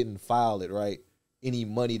if he didn't file it, right, any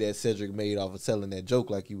money that Cedric made off of telling that joke,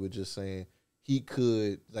 like you were just saying, he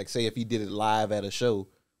could, like, say if he did it live at a show,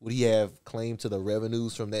 would he have claim to the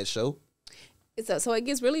revenues from that show? So it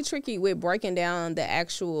gets really tricky with breaking down the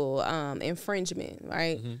actual infringement,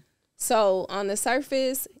 right? Mm-hmm. So on the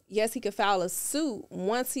surface, yes, he could file a suit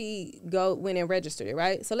once he went and registered it,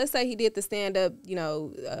 right? So let's say he did the stand-up,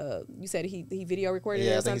 you said he video recorded it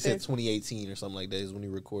or something? Yeah, I think he said 2018 or something like that is when he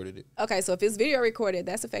recorded it. Okay, so if it's video recorded,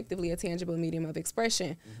 that's effectively a tangible medium of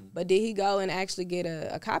expression. Mm-hmm. But did he go and actually get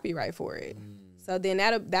a copyright for it? So then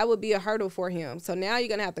that would be a hurdle for him. So now you're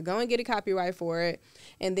going to have to go and get a copyright for it.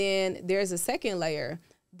 And then there's a second layer.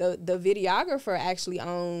 The videographer actually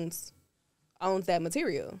owns that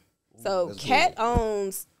material. So Cat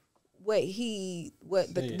owns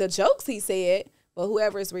the jokes he said, but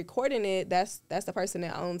whoever is recording it, that's the person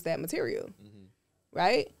that owns that material,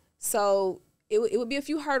 right? So it would be a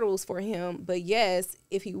few hurdles for him, but yes,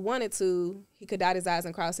 if he wanted to, he could dot his I's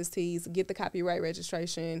and cross his T's, get the copyright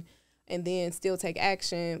registration, and then still take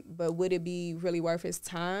action. But would it be really worth his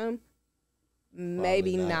time?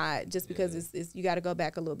 Maybe not, just because it's you got to go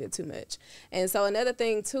back a little bit too much. And so another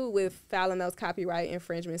thing too with filing those copyright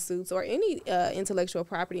infringement suits or any intellectual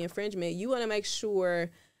property infringement, you want to make sure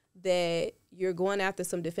that you're going after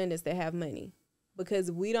some defendants that have money, because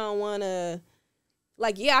we don't want to,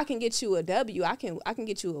 like, yeah, I can get you a W, I can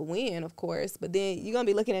get you a win, of course, but then you're gonna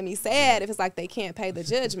be looking at me sad if it's like they can't pay the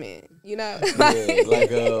judgment, you know?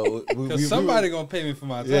 Because somebody gonna pay me for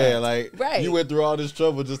my time. Yeah, like you went through all this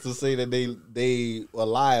trouble just to say that they are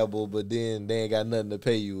liable, but then they ain't got nothing to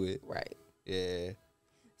pay you with. Right. Yeah.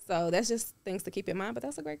 So that's just things to keep in mind, but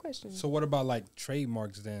that's a great question. So what about like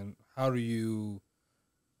trademarks then? How do you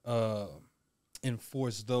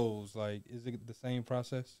enforce those? Like, is it the same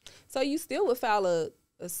process? So you still would file a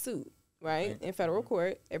suit, right? In federal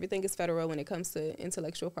court. Everything is federal when it comes to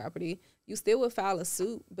intellectual property. You still would file a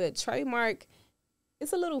suit, but trademark,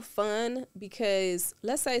 it's a little fun because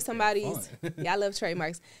let's say somebody's, I love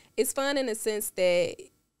trademarks. It's fun in the sense that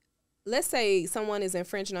let's say someone is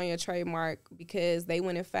infringing on your trademark because they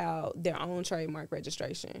went and filed their own trademark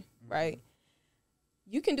registration, right?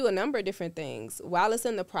 You can do a number of different things. While it's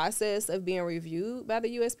in the process of being reviewed by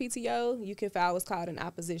the USPTO, you can file what's called an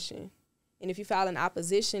opposition. And if you file an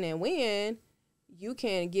opposition and win, you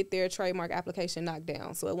can get their trademark application knocked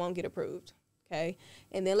down, so it won't get approved, okay?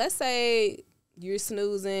 And then let's say you're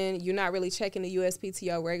snoozing, you're not really checking the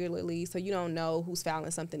USPTO regularly, so you don't know who's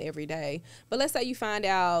filing something every day. But let's say you find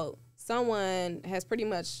out someone has pretty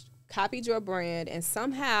much copied your brand and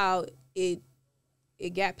somehow it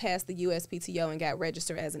got past the USPTO and got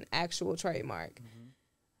registered as an actual trademark. Mm-hmm.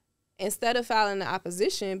 Instead of filing the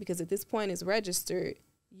opposition, because at this point it's registered,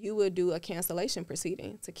 you would do a cancellation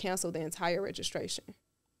proceeding to cancel the entire registration.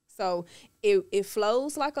 So it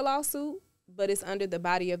flows like a lawsuit, but it's under the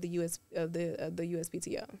body of the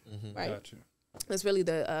USPTO, right? Gotcha. It's really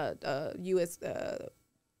the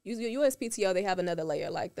USPTO, they have another layer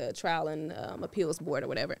like the trial and appeals board or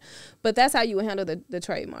whatever. But that's how you would handle the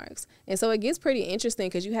trademarks. And so it gets pretty interesting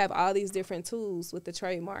because you have all these different tools with the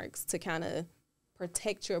trademarks to kind of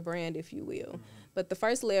protect your brand, if you will. Mm-hmm. But the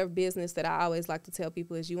first layer of business that I always like to tell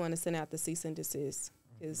people is you want to send out the cease and desist.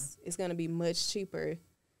 It's going to be much cheaper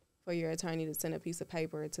for your attorney to send a piece of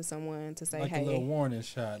paper to someone to say, like hey. A little warning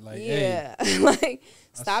shot. Like, yeah, hey, like,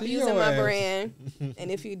 stop using my brand.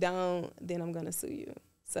 And if you don't, then I'm going to sue you.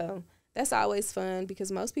 So that's always fun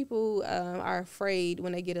because most people are afraid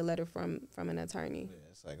when they get a letter from an attorney. Yeah,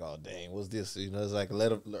 it's like, oh, dang, what's this? You know, it's like a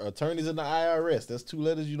letter, attorneys in the IRS. That's 2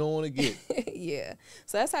 letters you don't want to get. Yeah.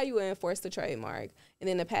 So that's how you would enforce the trademark. And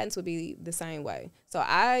then the patents would be the same way. So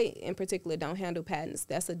I, in particular, don't handle patents.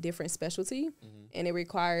 That's a different specialty, and it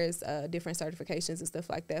requires different certifications and stuff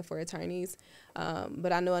like that for attorneys.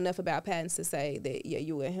 But I know enough about patents to say that, yeah,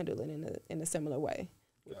 you would handle it in a similar way.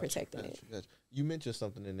 Protecting it. Gotcha. You mentioned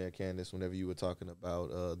something in there, Candice, whenever you were talking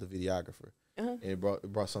about the videographer. And it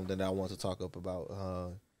brought something that I want to talk up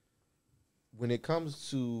about. When it comes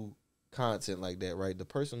to content like that, right, the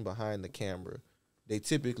person behind the camera, they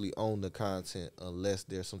typically own the content unless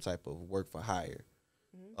there's some type of work for hire.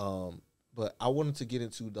 But I wanted to get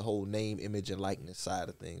into the whole name, image, and likeness side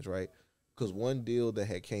of things, right? Because one deal that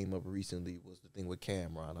had came up recently was the thing with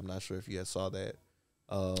Cameron. I'm not sure if you guys saw that.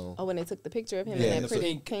 when they took the picture of him yeah, in that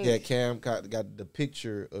pretty pink. Yeah, Cam got the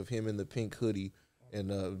picture of him in the pink hoodie and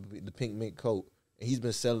the pink mink coat. And he's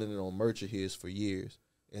been selling it on merch of his for years.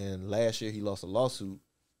 And last year he lost a lawsuit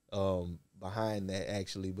behind that,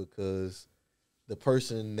 actually, because the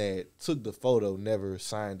person that took the photo never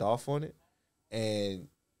signed off on it. And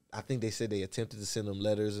I think they said they attempted to send him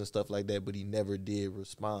letters and stuff like that, but he never did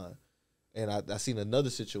respond. And I seen another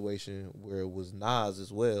situation where it was Nas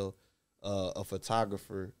as well. A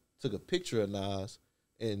photographer took a picture of Nas,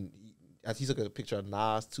 and he took a picture of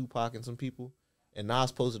Nas, Tupac, and some people, and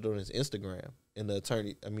Nas posted it on his Instagram. And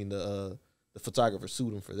the photographer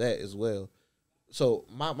sued him for that as well. So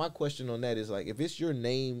my question on that is, like, if it's your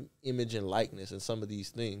name, image, and likeness and some of these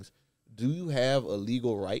things, do you have a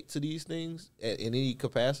legal right to these things in any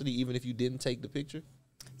capacity, even if you didn't take the picture?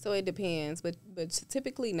 So it depends, but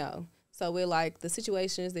typically no. So we're like the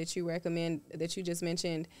situations that you recommend, that you just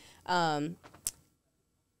mentioned, they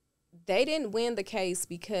didn't win the case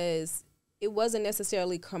because it wasn't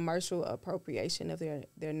necessarily commercial appropriation of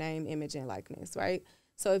their name, image, and likeness, right?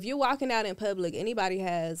 So if you're walking out in public, anybody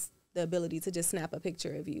has the ability to just snap a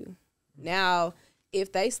picture of you. Now,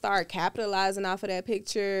 if they start capitalizing off of that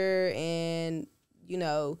picture and, you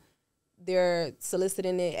know, they're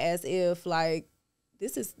soliciting it as if, like,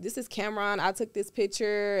 this is Cameron, I took this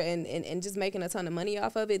picture, and just making a ton of money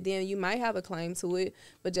off of it, then you might have a claim to it.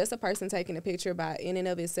 But just a person taking a picture by in and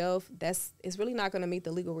of itself, it's really not going to meet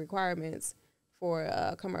the legal requirements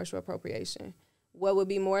for commercial appropriation. What would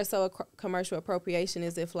be more so a commercial appropriation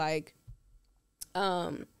is if, like,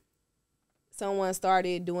 someone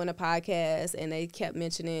started doing a podcast and they kept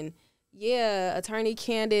mentioning, yeah, attorney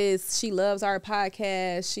Candice, she loves our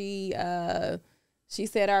podcast. She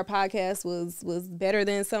said our podcast was better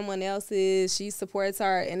than someone else's. She supports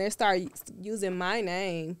our, and they start using my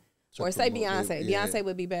name. Or say Beyonce. Yeah. Beyonce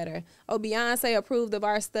would be better. Oh, Beyonce approved of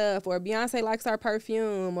our stuff, or Beyonce likes our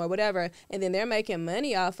perfume, or whatever. And then they're making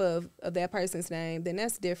money off of that person's name. Then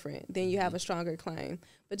that's different. Then you have a stronger claim.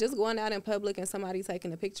 But just going out in public and somebody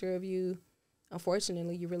taking a picture of you,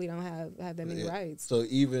 unfortunately, you really don't have that many rights. So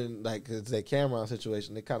even like that Cameron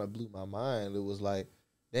situation, it kind of blew my mind. It was like,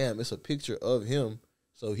 damn, it's a picture of him,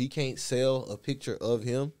 so he can't sell a picture of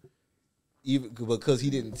him, even because he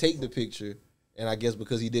didn't take the picture. And I guess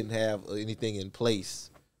because he didn't have anything in place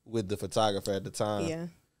with the photographer at the time. Yeah.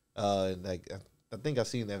 Like I think I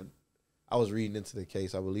seen that. I was reading into the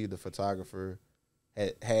case. I believe the photographer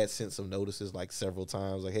had sent some notices like several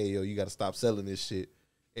times, like, hey, yo, you got to stop selling this shit.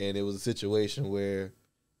 And it was a situation where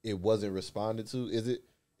it wasn't responded to.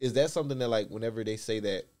 Is that something that, like, whenever they say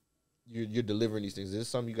that you're delivering these things, is this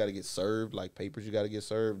something you got to get served, like papers you got to get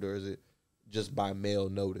served, or is it just by mail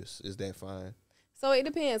notice? Is that fine? So it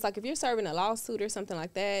depends. Like, if you're serving a lawsuit or something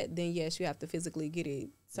like that, then yes, you have to physically get it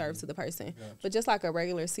served to the person. Gotcha. But just like a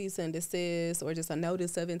regular cease and desist or just a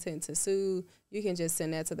notice of intent to sue, you can just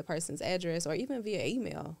send that to the person's address, or even via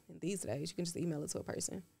email. These days, you can just email it to a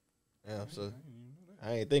person. Yeah, so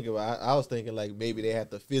I ain't thinking about it. I was thinking, like, maybe they have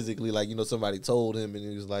to physically, like, you know, somebody told him and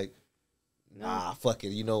he was like, nah, fuck it.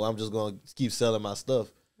 You know, I'm just going to keep selling my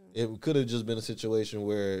stuff. It could have just been a situation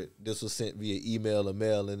where this was sent via email or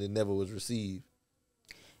mail and it never was received.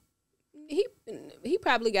 He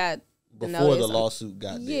probably got the before notice. The lawsuit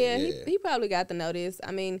got there. Yeah, he probably got the notice.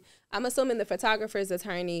 I mean, I'm assuming the photographer's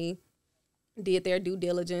attorney did their due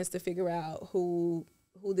diligence to figure out who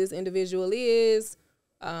this individual is.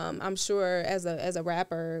 I'm sure as a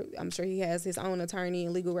rapper, I'm sure he has his own attorney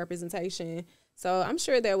and legal representation. So I'm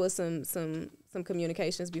sure there was some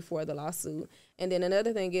communications before the lawsuit. And then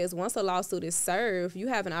another thing is, once a lawsuit is served, you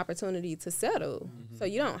have an opportunity to settle. Mm-hmm. So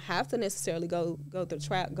you don't have to necessarily go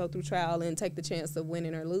through trial and take the chance of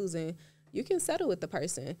winning or losing. You can settle with the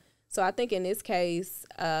person. So I think in this case,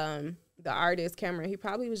 the artist Cameron, he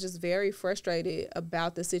probably was just very frustrated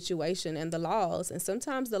about the situation and the laws. And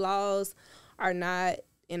sometimes the laws are not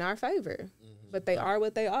in our favor, but they are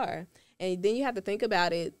what they are. And then you have to think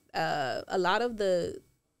about it. A lot of the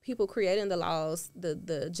people creating the laws,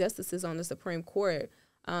 the justices on the Supreme Court,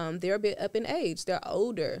 they're a bit up in age. They're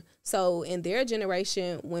older. So in their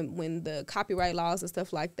generation, when the copyright laws and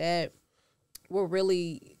stuff like that were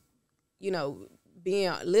really, you know,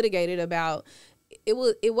 being litigated about,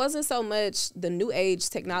 it wasn't so much the new age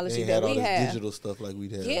technology that we had. Digital stuff like we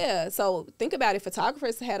had. Yeah, so think about it.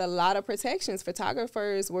 Photographers had a lot of protections.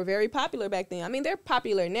 Photographers were very popular back then. I mean, they're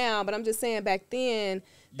popular now, but I'm just saying back then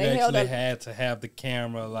they had to have the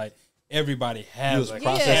camera. Like, everybody has a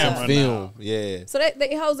camera film. Now. Yeah. So that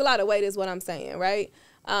holds a lot of weight, is what I'm saying, right?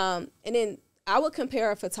 And then I would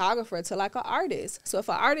compare a photographer to like an artist. So if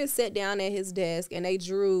an artist sat down at his desk and they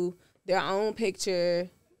drew their own picture,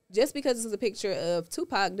 just because it's a picture of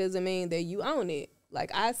Tupac doesn't mean that you own it.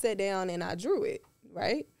 Like, I sat down and I drew it,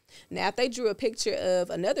 right? Now, if they drew a picture of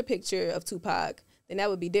another picture of Tupac, then that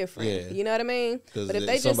would be different. Yeah. You know what I mean? But if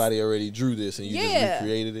they somebody already drew this and you just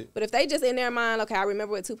recreated it. But if they just in their mind, okay, I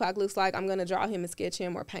remember what Tupac looks like, I'm going to draw him and sketch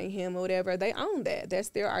him or paint him or whatever, they own that. That's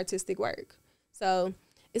their artistic work. So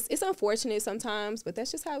it's unfortunate sometimes, but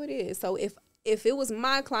that's just how it is. So if it was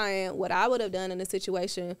my client, what I would have done in a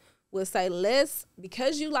situation was say,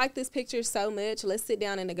 because you like this picture so much, let's sit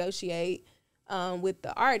down and negotiate with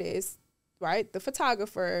the artist, right, the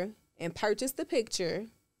photographer, and purchase the picture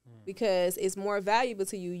because it's more valuable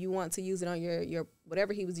to you. You want to use it on your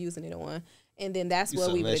whatever he was using it on. And then that's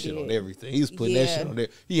what we would have did. On everything. He was putting that shit on there.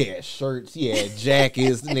 He had shirts. He had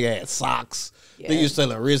jackets. The nigga had socks. Then you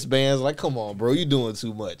selling wristbands. Like, come on, bro. You doing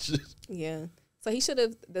too much. Yeah. So he should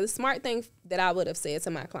have, the smart thing that I would have said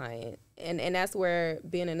to my client, and that's where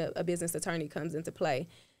being a business attorney comes into play.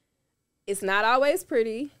 It's not always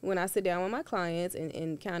pretty when I sit down with my clients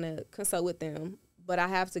and kind of consult with them, but I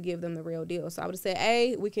have to give them the real deal. So I would have said,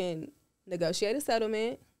 A, we can negotiate a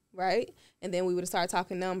settlement, right? And then we would start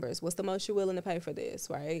talking numbers. What's the most you're willing to pay for this,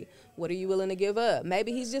 right? What are you willing to give up?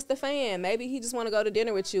 Maybe he's just a fan. Maybe he just want to go to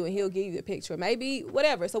dinner with you and he'll give you a picture. Maybe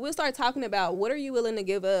whatever. So we'll start talking about what are you willing to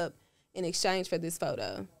give up in exchange for this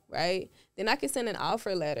photo, right? Then I can send an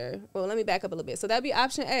offer letter. Well, let me back up a little bit. So that'd be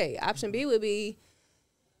option A. Option B would be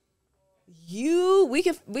we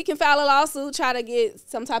can file a lawsuit, try to get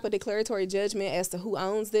some type of declaratory judgment as to who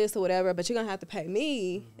owns this or whatever, but you're going to have to pay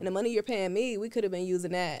me, and the money you're paying me, we could have been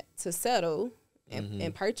using that to settle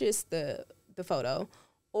and purchase the photo.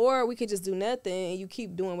 Or we could just do nothing and you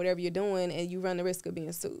keep doing whatever you're doing and you run the risk of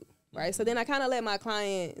being sued, right? So then I kind of let my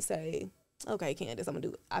client say, okay, Candice, I'm going to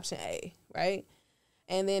do option A, right?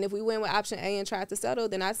 And then if we went with option A and tried to settle,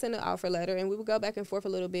 then I'd send an offer letter and we would go back and forth a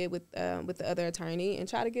little bit with the other attorney and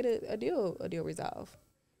try to get a deal resolved.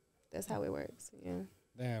 That's how it works, yeah.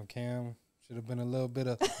 Damn, Cam. Should have been a little bit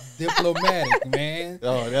of diplomatic, man.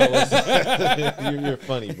 Oh, that was you're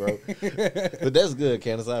funny, bro. But that's good,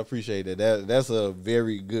 Candice. I appreciate it. That's a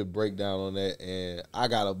very good breakdown on that, and I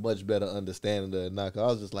got a much better understanding of it now. 'Cause I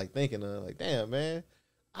was just like thinking, like, damn, man,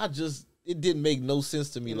 it didn't make no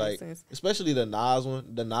sense to me. Like, especially the Nas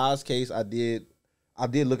one, the Nas case. I did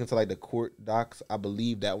look into like the court docs. I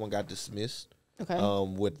believe that one got dismissed. Okay.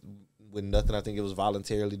 With nothing. I think it was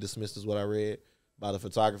voluntarily dismissed, is what I read by the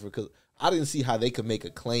photographer, because I didn't see how they could make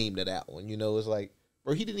a claim to that one. You know, it's like,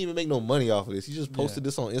 bro, he didn't even make no money off of this. He just posted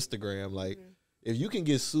this on Instagram. Like, if you can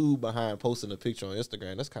get sued behind posting a picture on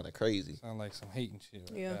Instagram, that's kind of crazy. Sound like some hating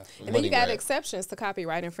shit. Yeah. And then you got exceptions to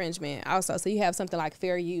copyright infringement also. So you have something like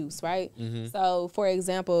fair use, right? Mm-hmm. So, for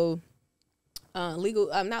example,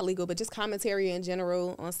 not legal, but just commentary in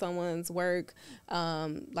general on someone's work,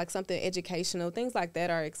 like something educational, things like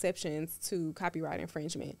that are exceptions to copyright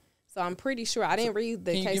infringement. So I'm pretty sure I didn't read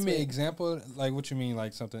the case. Can you give me an example? Like, what you mean,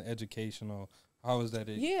 like something educational? How is that?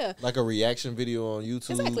 Yeah. Like a reaction video on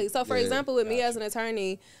YouTube? Exactly. So, for example, with me as an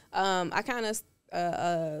attorney, I kind of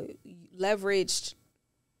leveraged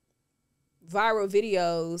viral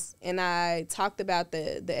videos, and I talked about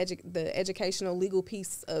the educational legal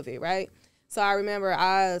piece of it, right? So I remember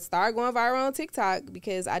I started going viral on TikTok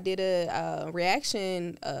because I did a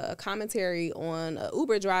reaction commentary on an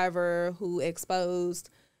Uber driver who exposed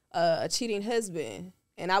a cheating husband.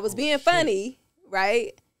 And I was being funny,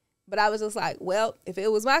 right? But I was just like, well, if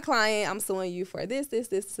it was my client, I'm suing you for this,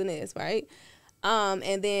 and this, right?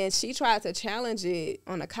 And then she tried to challenge it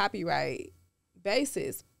on a copyright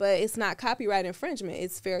basis, but it's not copyright infringement.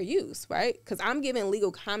 It's fair use, right? Because I'm giving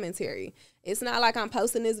legal commentary. It's not like I'm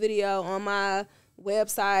posting this video on my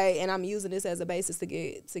website and I'm using this as a basis to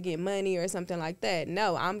get money or something like that.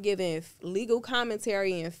 No, I'm giving legal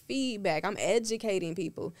commentary and feedback. I'm educating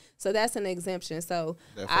people. So that's an exemption. So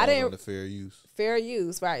I didn't under fair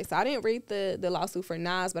use, right? So I didn't read the lawsuit for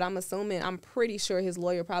Nas, but I'm pretty sure his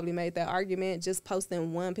lawyer probably made that argument. Just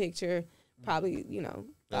posting one picture, probably,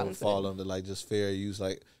 that would fall under like just fair use,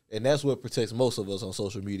 like, and that's what protects most of us on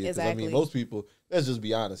social media. Exactly. I mean, most people. Let's just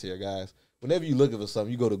be honest here, guys. Whenever you're looking for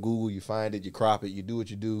something, you go to Google, you find it, you crop it, you do what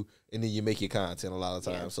you do, and then you make your content a lot of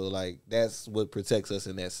times. Yeah. So, like, that's what protects us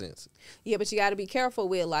in that sense. Yeah, but you got to be careful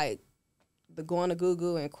with, like, the going to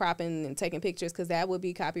Google and cropping and taking pictures, because that would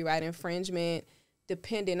be copyright infringement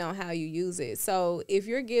depending on how you use it. So, if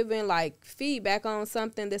you're giving, like, feedback on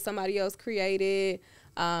something that somebody else created,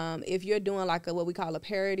 if you're doing, like, what we call a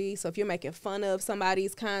parody, so if you're making fun of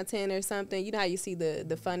somebody's content or something, you know how you see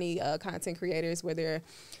the funny content creators where they're,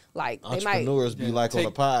 like, entrepreneurs be like on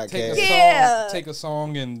a podcast. Take a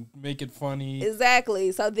song and make it funny.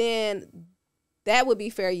 Exactly. So then that would be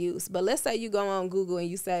fair use. But let's say you go on Google and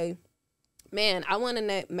you say, man, I want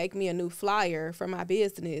to make me a new flyer for my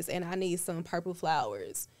business and I need some purple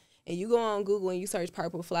flowers. And you go on Google and you search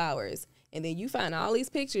purple flowers and then you find all these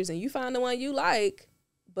pictures and you find the one you like.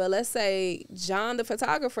 But let's say John, the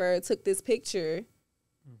photographer, took this picture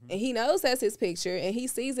and he knows that's his picture and he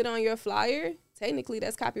sees it on your flyer. Technically,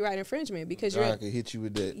 that's copyright infringement because I can hit you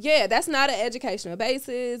with that. Yeah, that's not an educational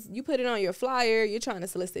basis. You put it on your flyer. You're trying to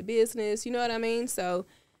solicit business. You know what I mean? So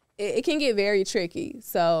it can get very tricky.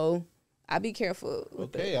 So I be careful.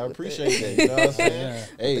 Okay, I appreciate that. You know what I'm saying? Yeah.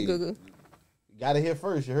 Hey, Google. Got to hear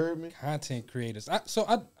first. You heard me? Content creators.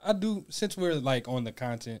 I do, since we're like on the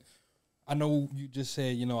content, I know you just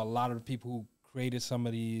said, you know, a lot of the people who created some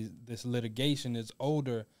of this litigation is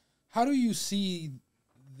older. How do you see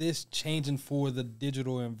this changing for the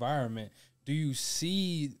digital environment? Do you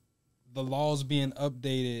see the laws being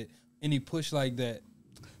updated? Any push like that?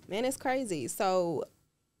 Man, it's crazy. So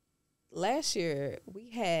last year we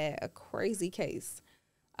had a crazy case.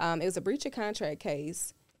 It was a breach of contract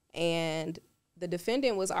case, and the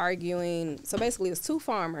defendant was arguing. So basically, it was two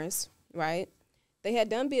farmers, right? They had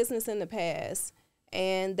done business in the past,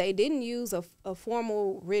 and they didn't use a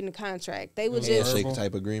formal written contract. They would just handshake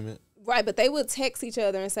type agreement. Right, but they would text each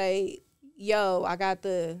other and say, yo, I got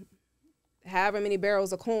the however many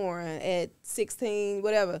barrels of corn at 16,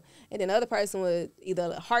 whatever. And then the other person would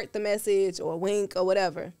either heart the message or wink or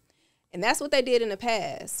whatever. And that's what they did in the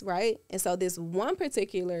past, right? And so this one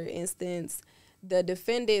particular instance, the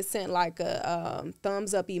defendant sent like a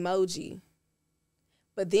thumbs up emoji.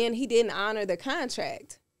 But then he didn't honor the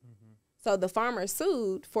contract. Mm-hmm. So the farmer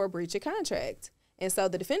sued for breach of contract. And so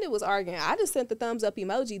the defendant was arguing, I just sent the thumbs up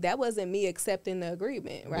emoji. That wasn't me accepting the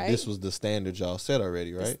agreement, right? But this was the standard y'all set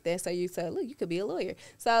already, right? That's so you said, look, you could be a lawyer.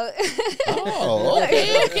 So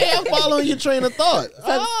okay, I'm following your train of thought.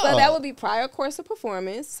 So that would be prior course of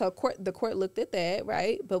performance. So the court looked at that,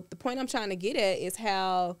 right? But the point I'm trying to get at is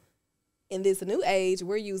how in this new age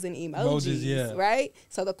we're using emojis, right?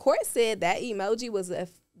 So the court said that emoji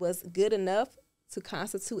was good enough to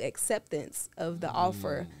constitute acceptance of the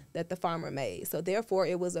offer that the farmer made. So therefore,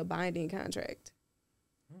 it was a binding contract.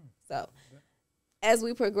 So as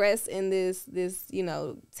we progress in this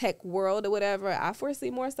tech world or whatever, I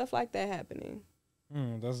foresee more stuff like that happening.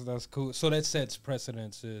 That's cool. So that sets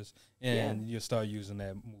precedences, and you start using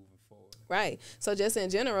that moving forward. Right. So just in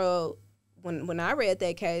general, when I read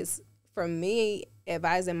that case, for me,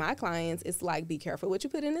 advising my clients, it's like, be careful what you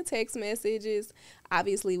put in the text messages.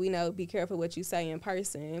 Obviously, we know be careful what you say in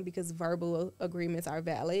person because verbal agreements are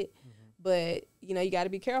valid. Mm-hmm. But, you got to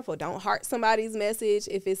be careful. Don't heart somebody's message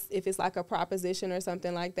if it's like a proposition or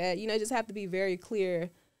something like that. Just have to be very clear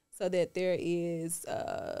so that there is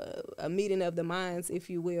a meeting of the minds, if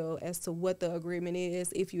you will, as to what the agreement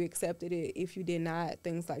is, if you accepted it, if you did not,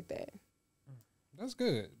 things like that. That's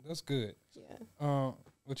good. Yeah.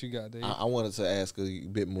 What you got, Dave? I wanted to ask a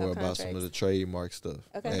bit more about some of the trademark stuff,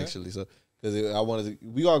 actually. So, because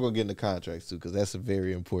we are going to get into contracts too, because that's a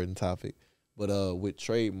very important topic. But with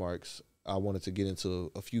trademarks, I wanted to get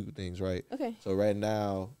into a few things, right? Okay. So right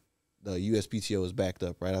now, the USPTO is backed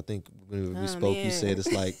up, right? I think when we spoke, you said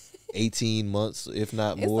it's like 18 months, if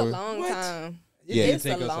not more. It's a long time. Yeah, it's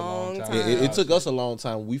a long time. It took us a long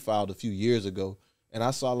time. We filed a few years ago. And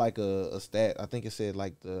I saw like a stat. I think it said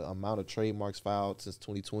like the amount of trademarks filed since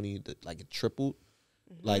 2020, like it tripled,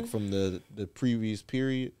 like from the previous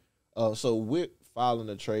period. So with filing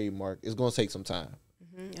a trademark, it's gonna take some time.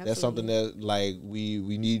 That's something that like we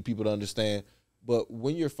need people to understand. But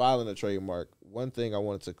when you're filing a trademark, one thing I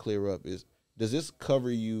wanted to clear up is, does this cover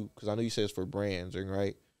you? Because I know you said it's for brands,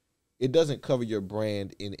 right? It doesn't cover your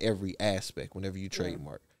brand in every aspect whenever you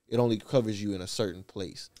trademark. It only covers you in a certain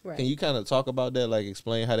place. Right. Can you kind of talk about that, like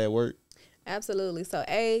explain how that works? Absolutely. So,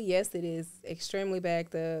 yes, it is extremely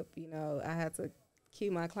backed up. I have to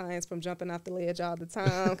keep my clients from jumping off the ledge all the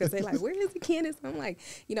time because they're like, where is the Candice? I'm like,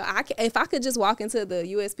 if I could just walk into the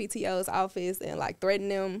USPTO's office and like threaten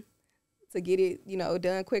them to get it,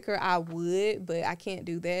 done quicker, I would, but I can't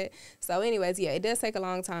do that. So anyways, it does take a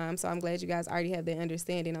long time. So I'm glad you guys already have the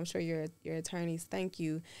understanding. I'm sure your attorneys thank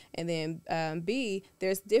you. And then B,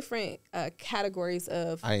 there's different categories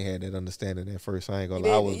of. I ain't had that understanding at first. I ain't gonna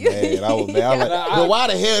lie. I was mad. I was like, but why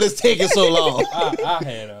the hell is taking so long? I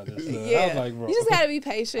had understood. Yeah. I was like, bro. You just gotta be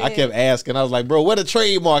patient. I kept asking. I was like, bro, where the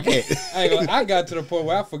trademark at? I got to the point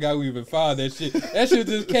where I forgot we even filed that shit. That shit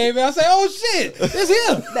just came out. I said, oh shit, it's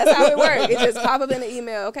him. That's how it works. It just pop up in the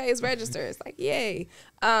email. Okay, it's registered. It's like, yay.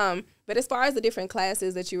 But as far as the different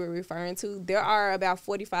classes that you were referring to, there are about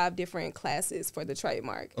 45 different classes for the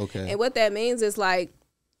trademark. Okay. And what that means is like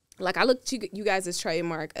I looked you guys'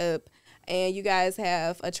 trademark up, And you guys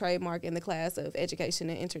have a trademark in the class of education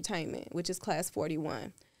and entertainment, which is class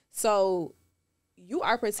 41. So you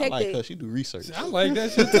are protected. I like her. She do research. I like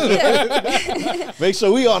that shit too. Make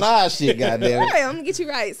sure we on our shit, goddamn. Right, I'm gonna get you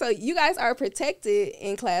right. So you guys are protected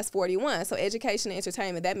in class 41. So education and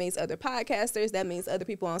entertainment, that means other podcasters, that means other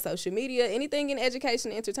people on social media, anything in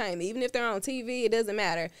education and entertainment, even if they're on TV, it doesn't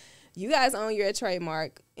matter. You guys own your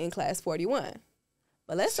trademark in class 41.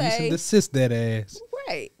 But let's Cease say and desist that ass.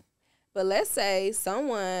 right. But let's say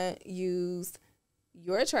someone used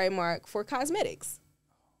your trademark for cosmetics.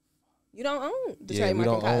 You don't own the trademark.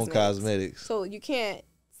 We in don't own cosmetics. So you can't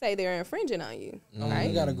say they're infringing on you, right?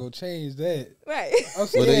 You gotta go change that. Right. I'm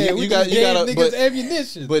saying, then we just gave niggas but,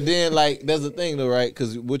 ammunition. But then, like, that's the thing, though, right?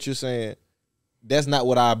 Because what you're saying, that's not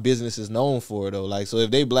what our business is known for, though. Like, so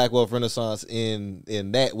if they Black Wealth Renaissance in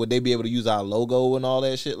that, would they be able to use our logo and all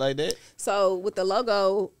that shit like that? So with the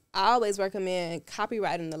logo, I always recommend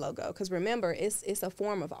copyrighting the logo because remember, it's a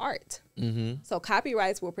form of art. Mm-hmm. So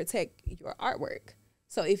copyrights will protect your artwork.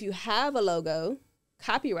 So if you have a logo,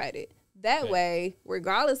 copyright it. That way,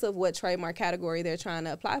 regardless of what trademark category they're trying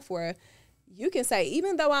to apply for, you can say,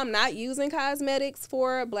 even though I'm not using cosmetics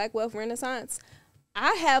for Black Wealth Renaissance,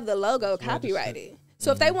 I have the logo copyrighted.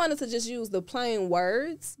 So if they wanted to just use the plain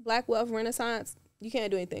words, Black Wealth Renaissance, you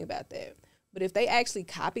can't do anything about that. But if they actually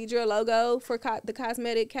copied your logo for the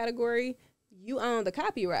cosmetic category, you own the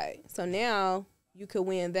copyright. So now you could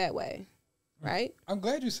win that way, right? I'm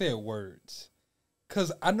glad you said words.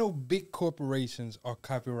 Because I know big corporations are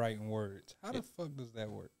copyrighting words. How the fuck does that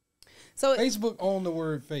work? So Facebook own the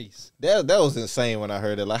word face. That was insane when I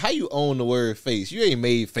heard it. Like, how you own the word face? You ain't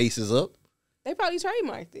made faces up. they probably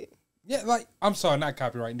trademarked it. Yeah, like, I'm sorry, not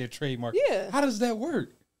copyrighting, they're trademark. Yeah. How does that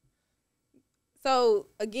work? So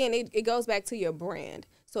again, it goes back to your brand.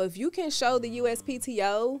 So if you can show the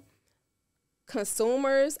USPTO,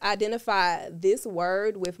 consumers identify this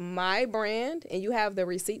word with my brand and you have the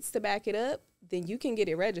receipts to back it up, then you can get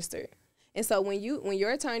it registered. And so when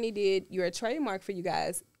your attorney did your trademark for you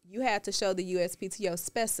guys, you had to show the USPTO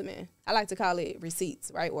specimen. I like to call it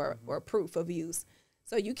receipts, right? Or proof of use.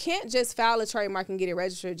 So you can't just file a trademark and get it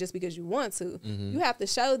registered just because you want to. You have to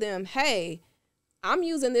show them, hey, I'm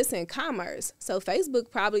using this in commerce. So Facebook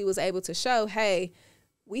probably was able to show, hey,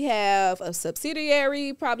 we have a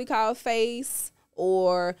subsidiary probably called Face,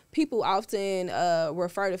 or people often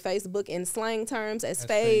refer to Facebook in slang terms as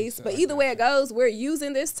Face. But either way it goes, we're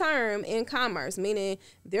using this term in commerce, meaning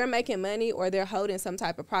they're making money or they're holding some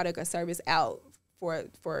type of product or service out for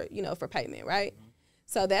payment, right?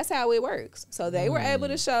 So that's how it works. So they were able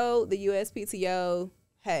to show the USPTO,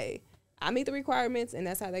 hey, I meet the requirements, and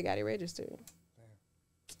that's how they got it registered.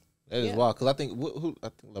 That is wild, because I think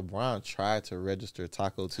LeBron tried to register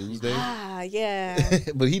Taco Tuesday. Yeah.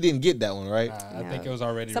 But he didn't get that one, right? I think it was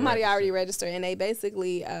already Somebody registered. already registered, and they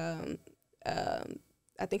basically, I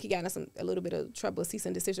think he got in a little bit of trouble, cease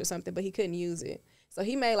and desist or something, but he couldn't use it. So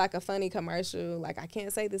he made like a funny commercial, like, I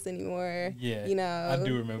can't say this anymore. Yeah, you know. I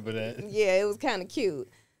do remember that. Yeah, it was kind of cute.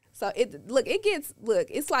 So it's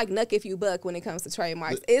like nuck if you buck when it comes to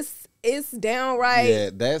trademarks. It's downright. Yeah,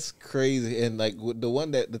 that's crazy. And like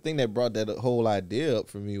the thing that brought that whole idea up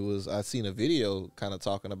for me was I seen a video kind of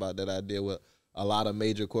talking about that idea where a lot of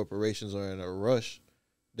major corporations are in a rush.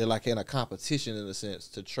 They're like in a competition in a sense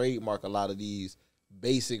to trademark a lot of these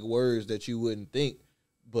basic words that you wouldn't think,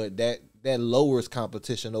 but that lowers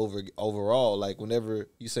competition overall. Like whenever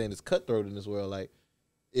you're saying it's cutthroat in this world, like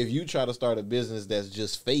if you try to start a business that's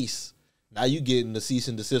just face, now you getting the cease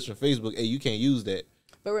and desist from Facebook. Hey, you can't use that.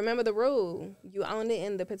 But remember the rule: you own it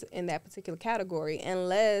in that particular category,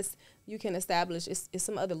 unless you can establish it's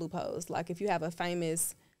some other loopholes. Like if you have a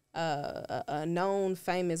famous, a known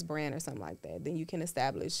famous brand or something like that, then you can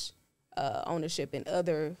establish ownership in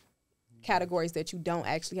other categories that you don't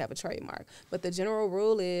actually have a trademark. But the general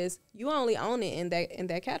rule is you only own it in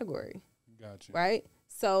that category. Gotcha. Right?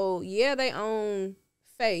 So yeah, they own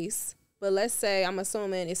Face, but let's say I'm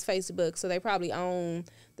assuming it's Facebook, so they probably own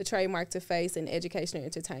the trademark to Face in education and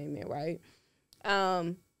entertainment, right?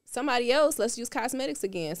 Somebody else, let's use cosmetics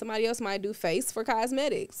again. Somebody else might do Face for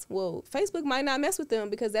cosmetics. Well, Facebook might not mess with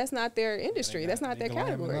them because that's not their industry. That's not their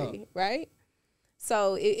category, right?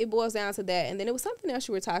 So it boils down to that. And then it was something else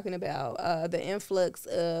you were talking about, the influx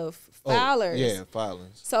of filers. Yeah,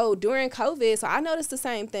 filings. So during COVID, so I noticed the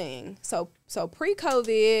same thing. So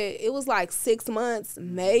pre-COVID, it was like 6 months,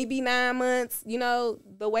 maybe 9 months, the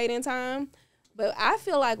waiting time. But I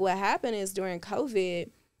feel like what happened is during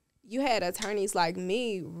COVID, you had attorneys like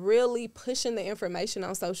me really pushing the information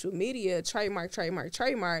on social media, trademark.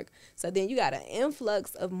 So then you got an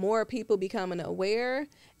influx of more people becoming aware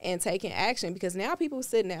and taking action, because now people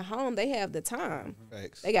sitting at home, they have the time.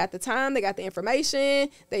 Thanks. They got the time, they got the information,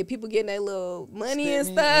 people getting their little money and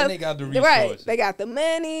stuff. And they got the resources. Right. They got the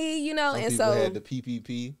money, you know, Some and people so had the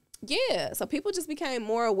PPP. yeah, so people just became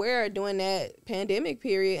more aware during that pandemic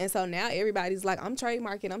period, and so now everybody's like, I'm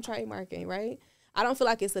trademarking, right? I don't feel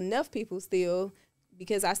like it's enough people still,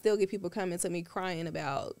 because I still get people coming to me crying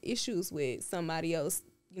about issues with somebody else,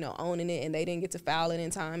 you know, owning it, and they didn't get to file it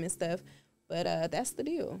in time and stuff. But that's the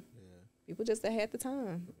deal. Yeah. People just had the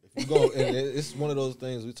time. If you go, and it's one of those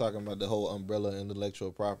things we talking about, the whole umbrella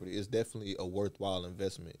intellectual property. It's definitely a worthwhile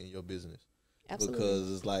investment in your business. Absolutely.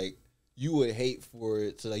 Because it's like, you would hate for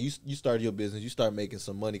it to, like, you started your business, you start making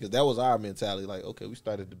some money, because that was our mentality. Like, okay, we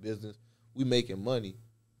started the business, we making money.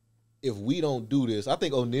 If we don't do this, I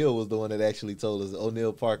think O'Neal was the one that actually told us.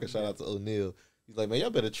 O'Neal Parker, shout out to O'Neal. He's like, man, y'all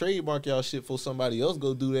better trademark y'all shit for somebody else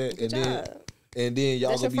go do that, and then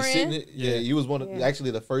y'all gonna be sitting it. Yeah, he was one of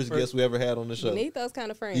actually the first guest we ever had on the show. You need those kind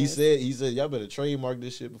of friends. He said y'all better trademark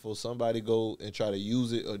this shit before somebody go and try to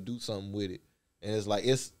use it or do something with it. And it's like,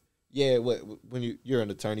 when you're an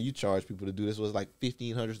attorney, you charge people to do this. Was like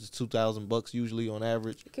 $1,500 to $2,000 usually on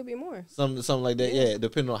average. It could be more. Something like that. Yeah,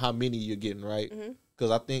 depending on how many you're getting, right? Because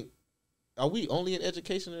I think, are we only in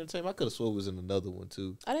education and entertainment? I could have swore it was in another one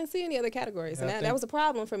too. I didn't see any other categories, and that was a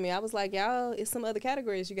problem for me. I was like, y'all, it's some other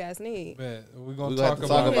categories you guys need. Man, we're gonna talk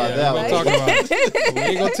about that. We're gonna talk about it. We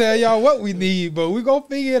ain't gonna tell y'all what we need, but we're gonna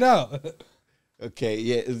figure it out. Okay,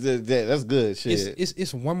 yeah, that's good. Shit.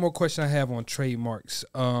 It's one more question I have on trademarks.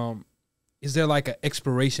 Is there like an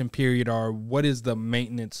expiration period, or what is the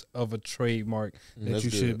maintenance of a trademark that you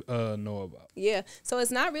should know about? Yeah, so it's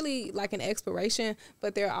not really like an expiration,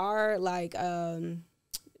 but there are like deadlines.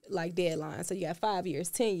 So you got 5 years,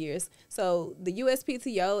 10 years. So the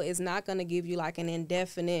USPTO is not going to give you like an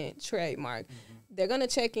indefinite trademark. They're going to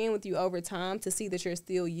check in with you over time to see that you're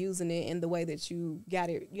still using it in the way that you got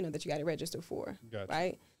it, that you got it registered for,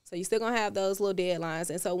 right? So you're still going to have those little deadlines.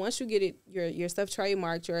 And so once you get it, your stuff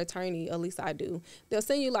trademarked, your attorney, at least I do, they'll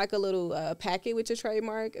send you like a little packet with your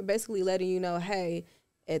trademark, basically letting you know, hey,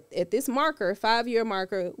 at this marker, 5-year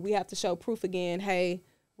marker, we have to show proof again, hey,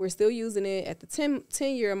 we're still using it. At the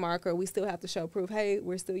 10-year marker, we still have to show proof, hey,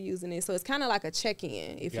 we're still using it. So it's kind of like a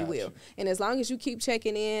check-in, if you will. And as long as you keep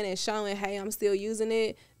checking in and showing, hey, I'm still using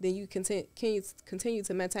it, then you continue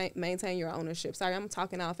to maintain your ownership. Sorry, I'm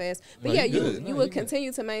talking all fast. But you will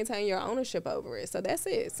continue to maintain your ownership over it. So that's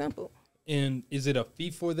it. Simple. And is it a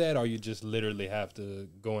fee for that, or you just literally have to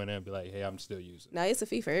go in there and be like, hey, I'm still using it? No, it's a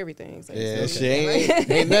fee for everything. So yeah, shit.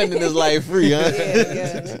 Ain't nothing in this life free, huh?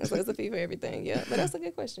 Yeah. So it's a fee for everything, yeah. But that's a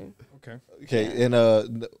good question. Okay, yeah.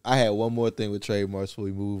 And I had one more thing with trademarks before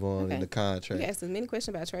we move on in the contract. You asked as many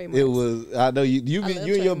questions about trademarks. It was, I know you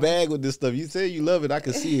in your bag with this stuff. You say you love it. I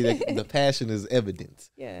can see it. The passion is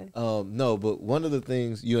evident. Yeah. No, but one of the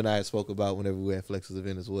things you and I spoke about whenever we were at Flex's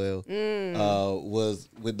event as well was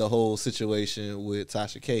with the whole situation with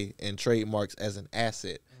Tasha K and trademarks as an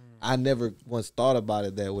asset. I never once thought about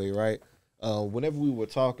it that way, right? Whenever we were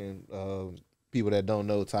talking, people that don't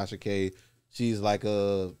know Tasha K, she's like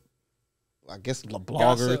a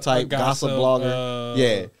blogger type, gossip blogger.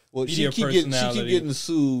 Yeah. Well, she keep getting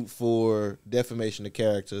sued for defamation of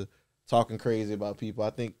character, talking crazy about people. I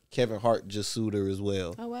think Kevin Hart just sued her as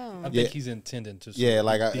well. Oh wow. I think he's intending to sue. Yeah,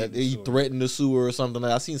 like he threatened to sue her or something.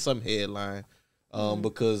 I seen some headline.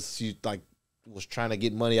 Because she was trying to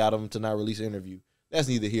get money out of him to not release an interview. That's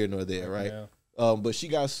neither here nor there, right? Yeah. But she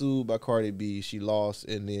got sued by Cardi B. She lost,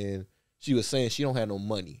 and then she was saying she don't have no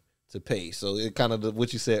money to pay. So it kind of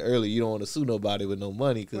what you said earlier. You don't want to sue nobody with no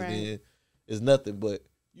money because then it's nothing. But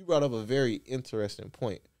you brought up a very interesting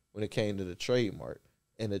point when it came to the trademark,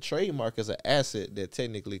 and the trademark is an asset that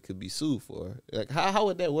technically could be sued for. Like how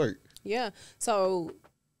would that work? Yeah. So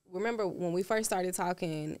remember when we first started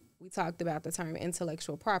talking, we talked about the term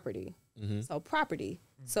intellectual property. So property.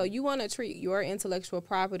 So you want to treat your intellectual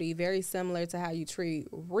property very similar to how you treat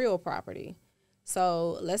real property.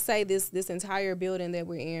 So let's say this entire building that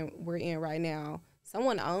we're in right now,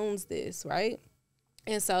 someone owns this, right?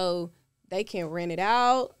 And so they can rent it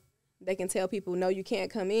out. They can tell people, no, you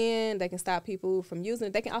can't come in. They can stop people from using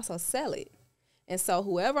it. They can also sell it. And so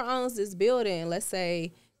whoever owns this building, let's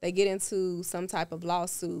say they get into some type of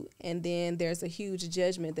lawsuit, and then there's a huge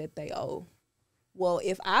judgment that they owe. Well,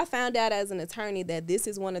 if I found out as an attorney that this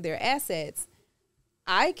is one of their assets,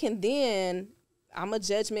 I'm a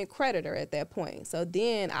judgment creditor at that point. So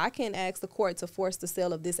then I can ask the court to force the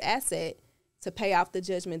sale of this asset to pay off the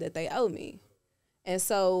judgment that they owe me. And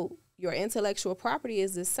so your intellectual property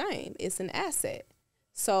is the same. It's an asset.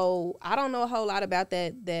 So I don't know a whole lot about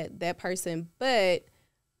that person, but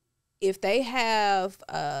if they have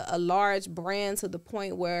a large brand to the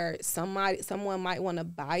point where someone might want to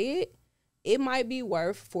buy it, it might be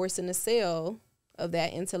worth forcing the sale of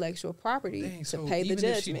that intellectual property to pay the judgment. Even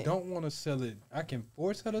if she don't want to sell it, I can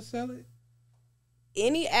force her to sell it?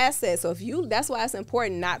 Any asset. So that's why it's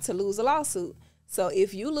important not to lose a lawsuit. So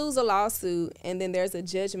if you lose a lawsuit and then there's a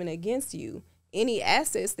judgment against you, any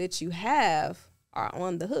assets that you have are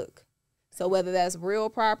on the hook. So whether that's real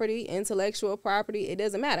property, intellectual property, it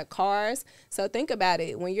doesn't matter. Cars. So think about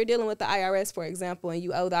it. When you're dealing with the IRS, for example, and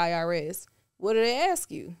you owe the IRS, what do they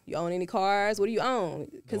ask you? You own any cars? What do you own?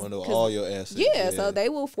 You want to know all your assets. Yeah, so they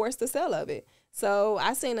will force the sale of it. So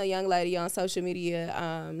I seen a young lady on social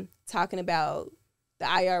media talking about the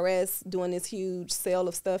IRS doing this huge sale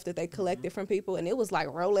of stuff that they collected from people, and it was like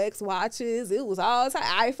Rolex watches, it was all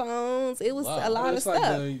iPhones, it was a lot of stuff. It's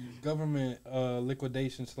like the government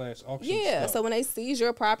liquidation / auction. Yeah, stuff. so when they seize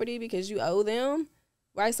your property because you owe them,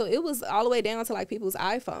 right? So it was all the way down to like people's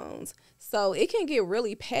iPhones. So it can get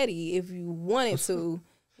really petty if you wanted to.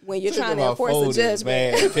 When you're trying to enforce a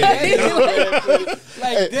judgment. Man,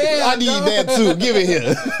 like, damn, I need that too. Give it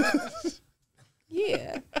here.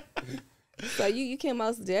 Yeah. So you can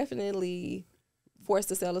most definitely force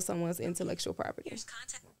the sale of someone's intellectual property.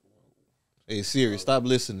 Hey Siri, stop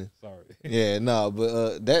listening. Sorry. Yeah, no,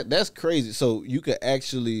 but that's crazy. So you could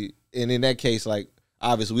actually, and in that case, like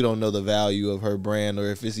obviously we don't know the value of her brand or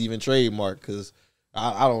if it's even trademark because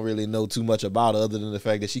I don't really know too much about her other than the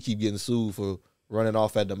fact that she keep getting sued for running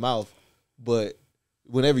off at the mouth. But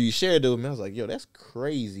whenever you shared it with me, I was like, yo, that's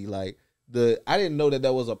crazy. Like I didn't know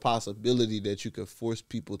that was a possibility that you could force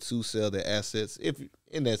people to sell their assets if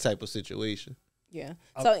in that type of situation. Yeah.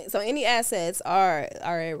 So any assets are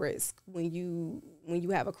at risk when you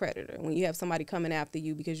have a creditor, when you have somebody coming after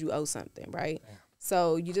you because you owe something, right? Yeah.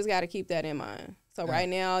 So you just got to keep that in mind. So right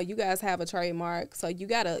now you guys have a trademark. So you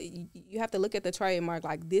have to look at the trademark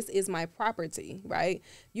like this is my property, right?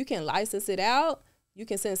 You can license it out. You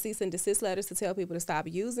can send cease and desist letters to tell people to stop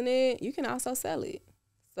using it. You can also sell it.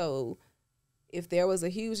 So if there was a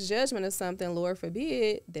huge judgment or something, Lord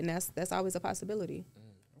forbid, then that's always a possibility.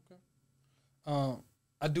 Okay.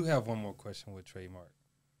 I do have one more question with trademark.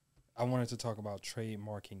 I wanted to talk about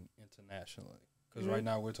trademarking internationally because right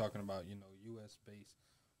now we're talking about, U.S. based.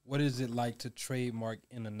 What is it like to trademark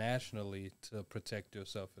internationally to protect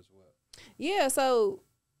yourself as well? Yeah, so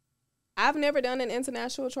I've never done an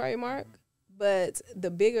international trademark, but the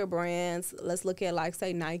bigger brands, let's look at like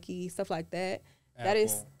say Nike, stuff like that. Apple.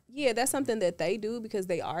 That's something that they do because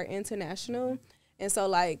they are international. And so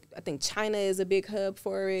like I think China is a big hub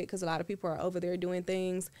for it because a lot of people are over there doing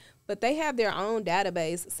things. But they have their own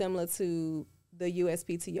database similar to the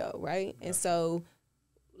USPTO, right? Okay. And so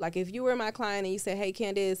like if you were my client and you said, hey,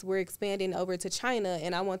 Candice, we're expanding over to China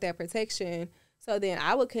and I want that protection. So then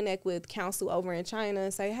I would connect with counsel over in China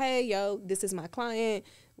and say, hey, yo, this is my client.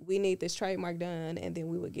 We need this trademark done. And then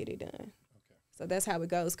we would get it done. Okay. So that's how it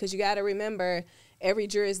goes. Because you got to remember, every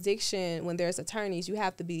jurisdiction, when there's attorneys, you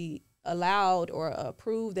have to be allowed or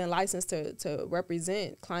approved and licensed to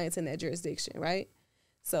represent clients in that jurisdiction, right?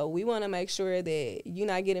 So we want to make sure that you're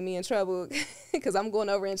not getting me in trouble because I'm going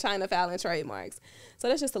over in China filing trademarks. So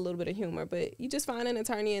that's just a little bit of humor. But you just find an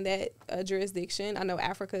attorney in that jurisdiction. I know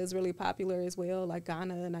Africa is really popular as well, like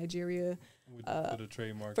Ghana, Nigeria. For the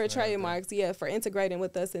trademarks. For trademarks, yeah, for integrating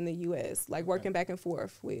with us in the U.S., like working back and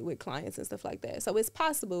forth with clients and stuff like that. So it's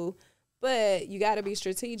possible, but you got to be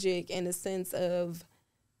strategic in the sense of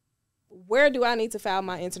where do I need to file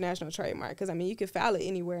my international trademark? Because, I mean, you can file it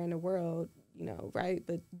anywhere in the world, right?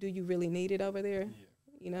 But do you really need it over there?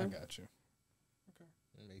 Yeah. I got you. Okay.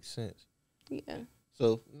 That makes sense. Yeah.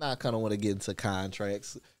 So now I kind of want to get into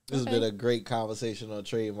contracts. This has been a great conversation on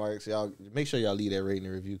trademarks. Y'all make sure y'all leave that rating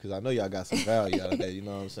and review because I know y'all got some value out of that. You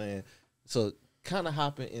know what I'm saying? So kind of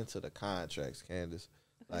hopping into the contracts, Candice.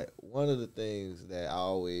 Like one of the things that I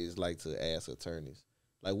always like to ask attorneys,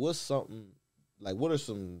 like what are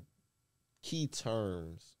some key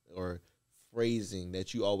terms or phrasing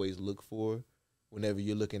that you always look for whenever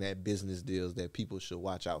you're looking at business deals that people should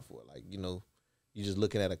watch out for? Like, you're just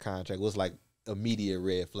looking at a contract. What's like immediate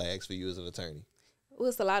red flags for you as an attorney? Well,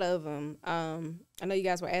 it's a lot of them. I know you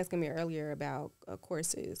guys were asking me earlier about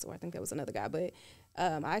courses, or I think that was another guy, but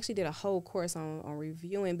I actually did a whole course on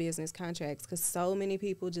reviewing business contracts because so many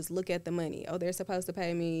people just look at the money. Oh, they're supposed to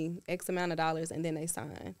pay me X amount of dollars, and then they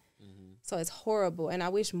sign. Mm-hmm. So it's horrible, and I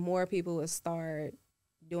wish more people would start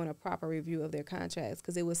doing a proper review of their contracts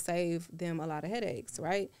because it would save them a lot of headaches,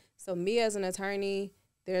 right? So me as an attorney,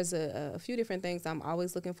 there's a few different things I'm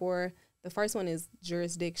always looking for. The first one is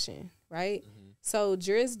jurisdiction, right? So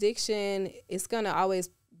jurisdiction is going to always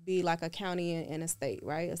be like a county and a state,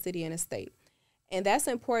 right? A city and a state. And that's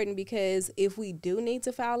important because if we do need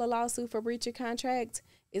to file a lawsuit for breach of contract,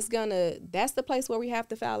 that's the place where we have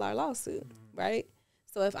to file our lawsuit, right?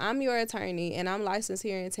 So if I'm your attorney and I'm licensed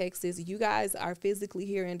here in Texas, you guys are physically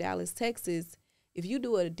here in Dallas, Texas. If you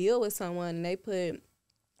do a deal with someone and they put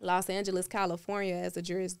Los Angeles, California as a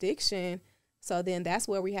jurisdiction, so then that's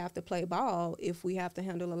where we have to play ball if we have to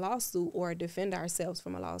handle a lawsuit or defend ourselves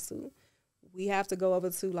from a lawsuit. We have to go over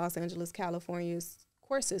to Los Angeles, California's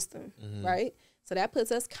court system, right? So that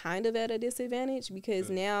puts us kind of at a disadvantage because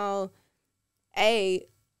now,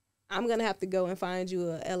 I'm going to have to go and find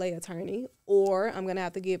you a LA attorney, or I'm going to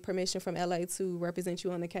have to get permission from LA to represent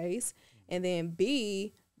you on the case. And then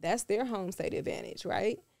B, that's their home state advantage,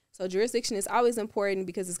 right? So jurisdiction is always important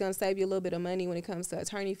because it's going to save you a little bit of money when it comes to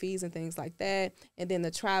attorney fees and things like that. And then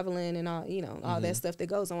the traveling and all, all that stuff that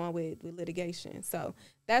goes on with litigation. So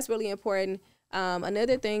that's really important.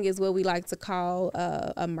 Another thing is what we like to call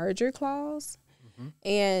a merger clause.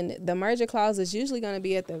 And the merger clause is usually going to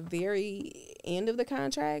be at the very end of the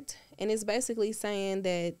contract. And it's basically saying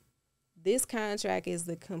that this contract is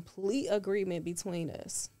the complete agreement between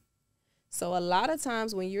us. So a lot of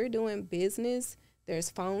times when you're doing business,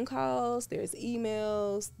 there's phone calls, there's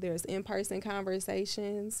emails, there's in-person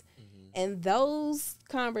conversations. And those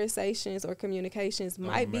conversations or communications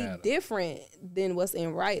might be different than what's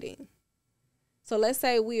in writing. So let's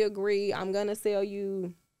say we agree, I'm going to sell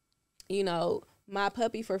you, my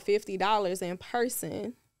puppy for $50 in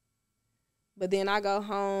person, but then I go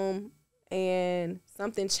home and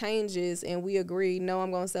something changes and we agree, no,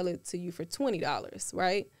 I'm going to sell it to you for $20,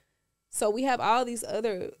 right? So we have all these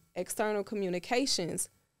other external communications,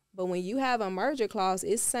 but when you have a merger clause,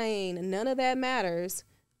 it's saying none of that matters.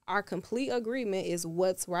 Our complete agreement is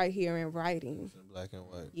what's right here in writing. It's in black and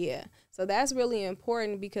white. Yeah. So that's really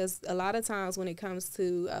important because a lot of times when it comes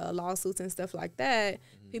to lawsuits and stuff like that,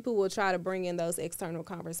 people will try to bring in those external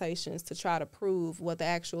conversations to try to prove what the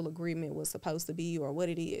actual agreement was supposed to be or what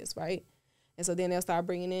it is, right? And so then they'll start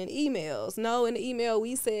bringing in emails. No, in the email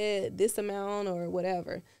we said this amount or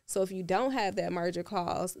whatever. So if you don't have that merger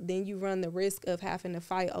clause, then you run the risk of having to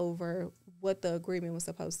fight over what the agreement was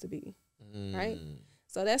supposed to be, right?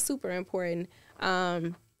 So that's super important.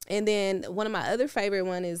 And then one of my other favorite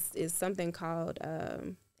one is something called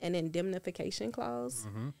an indemnification clause.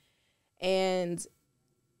 And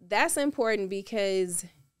that's important because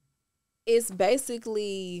it's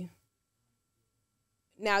basically,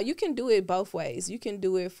 now you can do it both ways. You can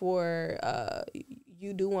do it for,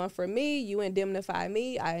 you do one for me, you indemnify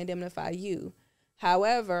me, I indemnify you.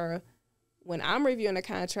 However, when I'm reviewing a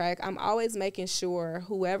contract, I'm always making sure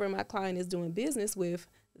whoever my client is doing business with,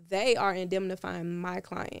 they are indemnifying my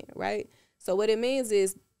client, right? So what it means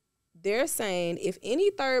is they're saying if any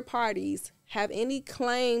third parties have any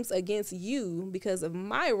claims against you because of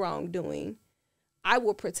my wrongdoing, I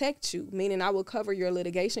will protect you, meaning I will cover your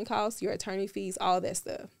litigation costs, your attorney fees, all that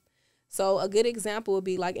stuff. So a good example would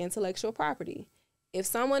be like intellectual property. If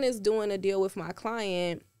someone is doing a deal with my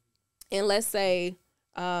client and let's say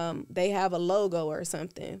they have a logo or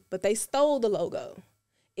something, but they stole the logo.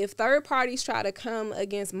 If third parties try to come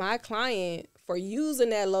against my client for using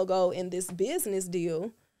that logo in this business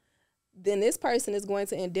deal, then this person is going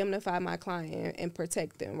to indemnify my client and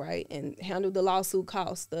protect them, right? And handle the lawsuit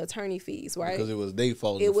costs, the attorney fees, right? Because it was their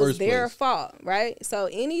fault in the first place. It was their fault, right? So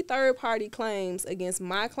any third party claims against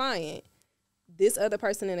my client, this other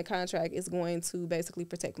person in the contract is going to basically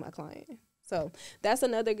protect my client. So that's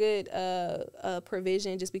another good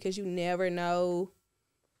provision, just because you never know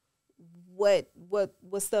what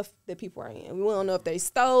stuff that people are in. We don't know if they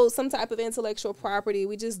stole some type of intellectual property.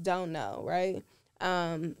 We just don't know, right?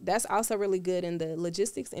 That's also really good in the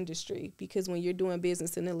logistics industry, because when you're doing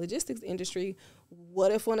business in the logistics industry,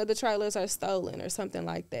 what if one of the trailers are stolen or something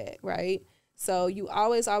like that, right? So you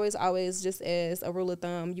always, just as a rule of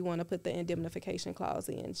thumb, you want to put the indemnification clause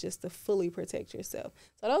in just to fully protect yourself.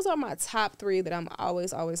 So those are my top three that I'm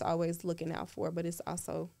always looking out for, but it's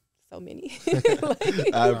also so many.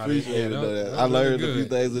 I appreciate it. I learned a few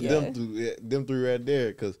things with them three right there,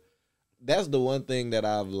 because that's the one thing that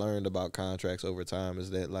I've learned about contracts over time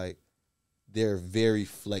is that, like, they're very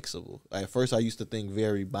flexible. Like, at first I used to think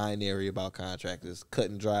very binary about contracts. It's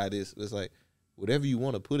cut and dry. It's like, whatever you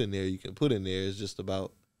want to put in there, you can put in there. It's just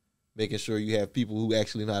about making sure you have people who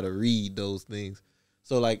actually know how to read those things.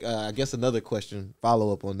 So, like, I guess another question,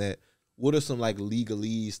 follow up on that. What are some, like,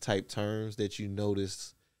 legalese type terms that you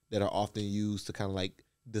notice that are often used to kind of, like,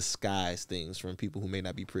 disguise things from people who may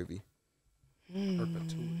not be privy?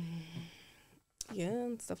 perpetuity. Yeah,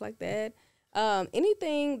 stuff like that.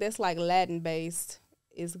 Anything that's like Latin based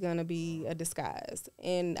is gonna be a disguise,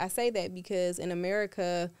 and I say that because in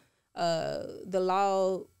America, the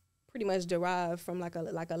law pretty much derived from like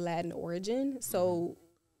a Latin origin. So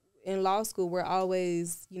in law school, we're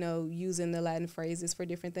always, using the Latin phrases for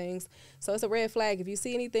different things. So it's a red flag if you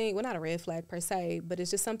see anything. Well, not a red flag per se, but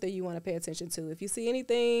it's just something you want to pay attention to. If you see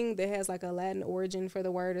anything that has like a Latin origin for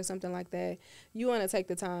the word or something like that, you want to take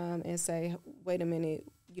the time and say, wait a minute,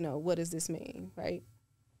 what does this mean, right?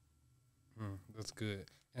 That's good.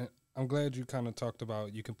 And I'm glad you kind of talked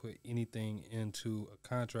about you can put anything into a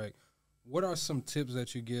contract. What are some tips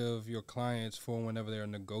that you give your clients for whenever they're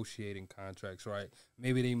negotiating contracts, right?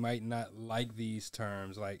 Maybe they might not like these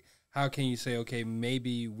terms. Like, how can you say, okay,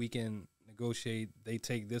 maybe we can negotiate, they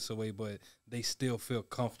take this away, but they still feel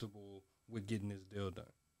comfortable with getting this deal done?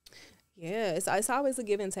 Yeah, it's always a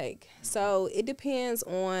give and take. So it depends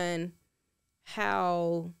on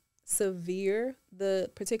how severe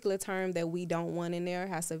the particular term that we don't want in there,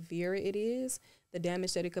 how severe it is, the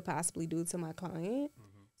damage that it could possibly do to my client.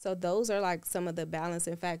 So those are like some of the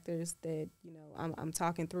balancing factors that, I'm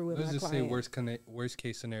talking through with my client. Let's just say worst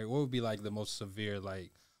case scenario. What would be like the most severe, like,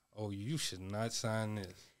 oh, you should not sign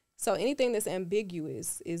this? So anything that's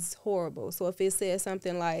ambiguous is horrible. So if it says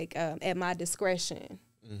something like at my discretion,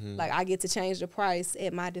 like I get to change the price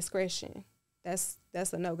at my discretion, that's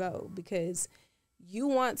a no-go, because you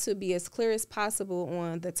want to be as clear as possible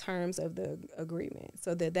on the terms of the agreement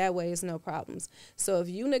so that way it's no problems. So if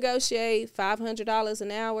you negotiate $500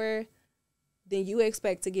 an hour, then you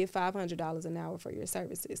expect to get $500 an hour for your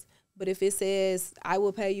services. But if it says, I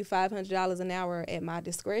will pay you $500 an hour at my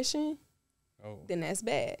discretion, then that's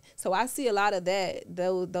bad. So I see a lot of that,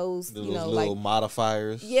 those little like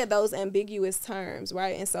modifiers. Yeah, those ambiguous terms,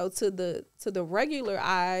 right? And so to the regular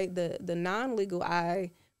eye, the non-legal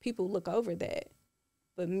eye, people look over that.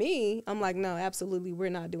 But me, I'm like, no, absolutely, we're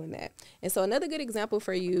not doing that. And so another good example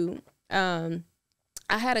for you, I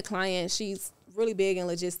had a client, she's really big in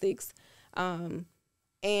logistics, and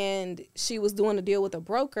she was doing a deal with a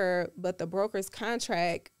broker, but the broker's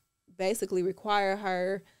contract basically required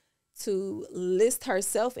her to list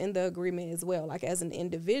herself in the agreement as well, like as an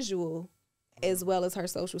individual, as well as her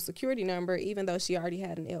social security number, even though she already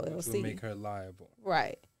had an LLC. Which would make her liable.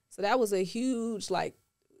 Right. So that was a huge,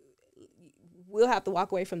 we'll have to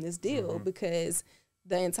walk away from this deal because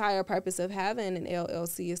the entire purpose of having an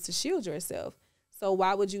LLC is to shield yourself. So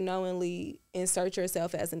why would you knowingly insert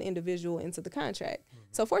yourself as an individual into the contract?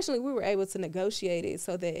 So fortunately, we were able to negotiate it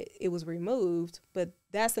so that it was removed. But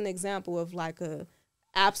that's an example of like a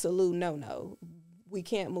absolute no. We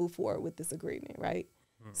can't move forward with this agreement, right?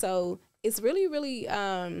 So it's really, really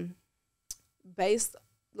based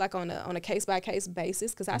like on a case-by-case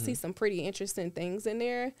basis, because I see some pretty interesting things in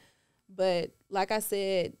there. But like I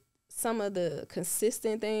said, some of the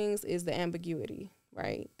consistent things is the ambiguity,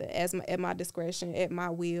 right? At my discretion, at my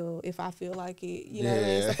will, if I feel like it, you know what I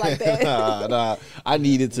mean? Stuff like that. nah, I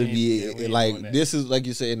need it to be like, this is like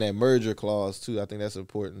you said in that merger clause too. I think that's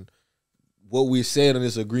important. What we said in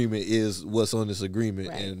this agreement is what's on this agreement,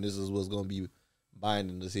 right, and this is what's going to be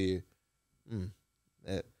binding us here. And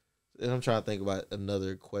I'm trying to think about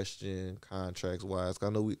another question, contracts wise. I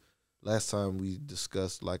know last time we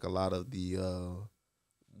discussed like a lot of the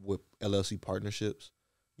with LLC partnerships,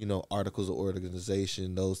 articles of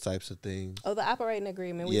organization, those types of things. Oh, the operating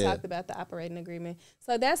agreement. We talked about the operating agreement.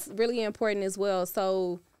 So that's really important as well.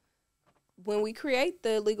 So when we create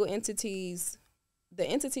the legal entities, the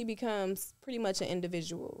entity becomes pretty much an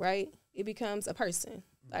individual, right? It becomes a person.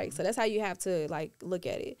 Like, so that's how you have to like look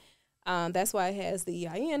at it. That's why it has the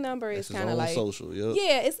EIN number. It's kind of like social. Yep.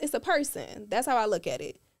 Yeah, it's a person. That's how I look at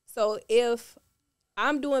it. So if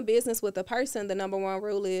I'm doing business with a person, the number one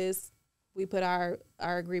rule is we put our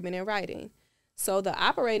agreement in writing. So the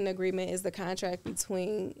operating agreement is the contract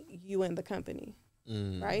between you and the company,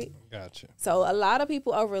 right? Gotcha. So a lot of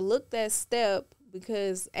people overlook that step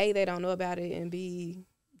because A, they don't know about it, and B,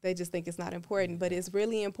 they just think it's not important. But it's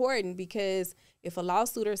really important, because if a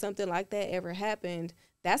lawsuit or something like that ever happened,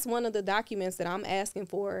 that's one of the documents that I'm asking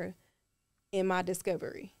for in my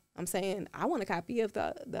discovery. I'm saying I want a copy of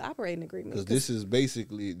the operating agreement. Because this is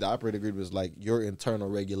basically, the operating agreement is like your internal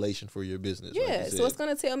regulation for your business. Yeah, so it's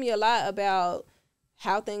going to tell me a lot about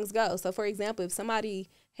how things go. So, for example, if somebody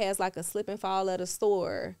has like a slip and fall at a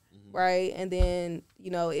store, right, and then,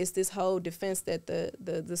 it's this whole defense that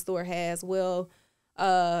the store has, well,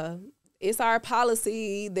 it's our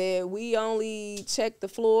policy that we only check the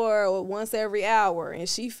floor once every hour, and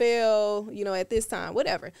she fell, at this time,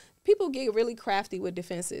 whatever. people get really crafty with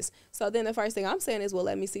defenses. So then the first thing I'm saying is, well,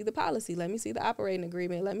 let me see the policy. Let me see the operating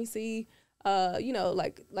agreement. Let me see,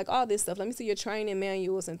 like all this stuff. Let me see your training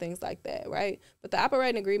manuals and things like that, right? But the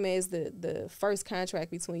operating agreement is the first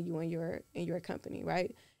contract between you and your company,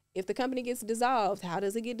 right? If the company gets dissolved, how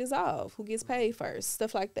does it get dissolved? Who gets paid first?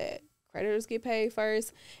 Stuff like that. Creditors get paid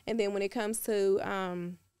first. And then when it comes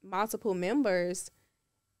to multiple members,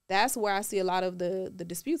 that's where I see a lot of the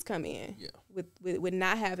disputes come in with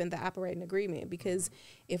not having the operating agreement. Because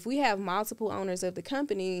if we have multiple owners of the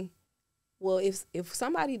company, well, if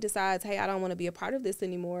somebody decides, hey, I don't want to be a part of this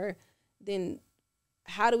anymore, then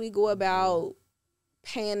how do we go about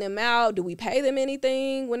paying them out? Do we pay them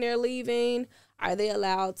anything when they're leaving? Are they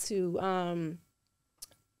allowed to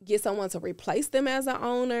get someone to replace them as an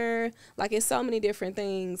owner? Like, it's so many different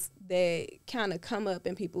things that kind of come up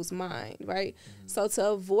in people's mind, right? Mm-hmm. So to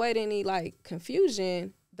avoid any, like,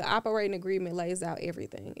 confusion, the operating agreement lays out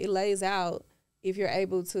everything. It lays out if you're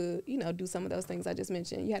able to, do some of those things I just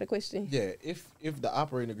mentioned. You had a question? Yeah, if the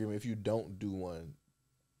operating agreement, if you don't do one,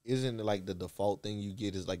 isn't it like the default thing you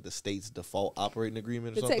get is like the state's default operating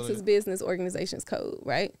agreement or the something? Texas like Business Organizations Code,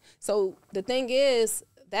 right? So the thing is,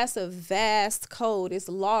 that's a vast code. It's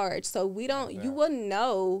large. So you wouldn't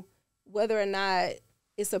know whether or not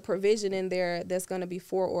it's a provision in there that's going to be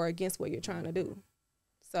for or against what you're trying to do.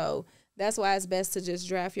 So that's why it's best to just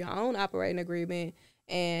draft your own operating agreement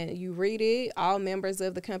and you read it. All members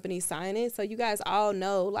of the company sign it. So you guys all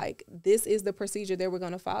know, like, this is the procedure that we're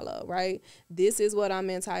going to follow, right? This is what I'm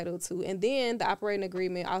entitled to. And then the operating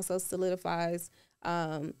agreement also solidifies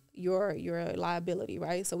your liability,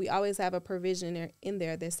 right? So we always have a provision in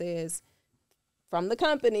there that says from the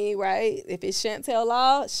company, right? If it's Chantel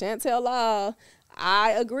Law,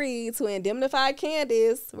 I agree to indemnify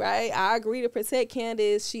Candice, right? I agree to protect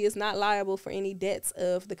Candice. She is not liable for any debts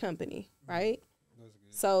of the company, right?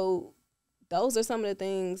 So those are some of the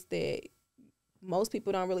things that most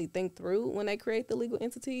people don't really think through when they create the legal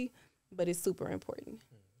entity, but it's super important.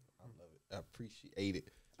 I love it. I appreciate it.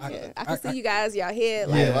 Yeah, I can see you guys, y'all head.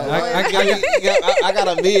 I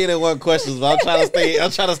got 1,000,001 questions, but I'm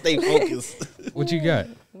trying to stay focused. What you got?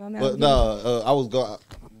 But no, I was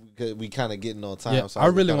going. We kind of getting on time. Yeah, so I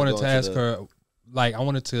really wanted to ask her. Like, I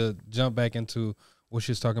wanted to jump back into what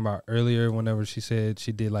she was talking about earlier. Whenever she said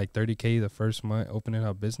she did like $30K the first month opening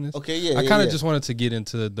her business. Okay, yeah. I kind of just wanted to get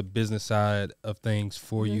into the business side of things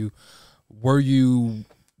for you. Were you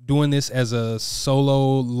doing this as a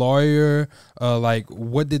solo lawyer? Like,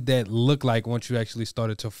 what did that look like once you actually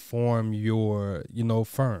started to form your,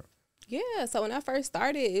 firm? Yeah, so when I first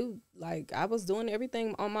started, I was doing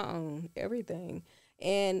everything on my own, everything.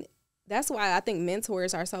 And that's why I think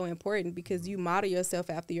mentors are so important, because you model yourself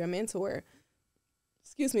after your mentor.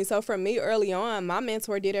 Excuse me. So for me, early on, my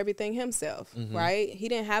mentor did everything himself, right? He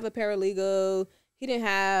didn't have a paralegal. He didn't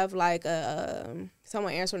have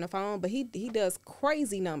someone answering the phone, but he does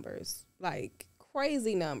crazy numbers, like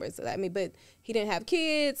crazy numbers. I mean, but he didn't have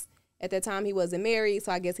kids. At that time, he wasn't married,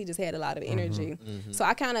 so I guess he just had a lot of energy. So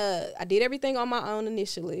I did everything on my own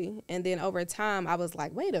initially, and then over time, I was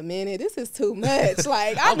like, wait a minute, this is too much.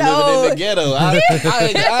 Like, I'm living in the ghetto.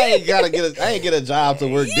 I ain't get a job to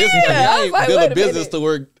work this. I ain't build a business to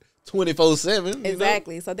work 24/7.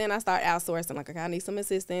 Exactly. So then I started outsourcing. Like, okay, I need some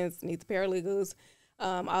assistants, need the paralegals,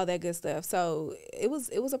 all that good stuff. So it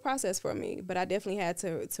was a process for me, but I definitely had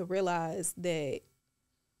to realize that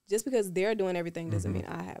just because they're doing everything doesn't mean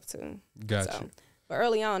I have to. Gotcha. So, but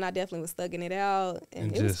early on, I definitely was thugging it out,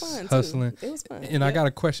 and it was fun hustling. too. It was fun. And I got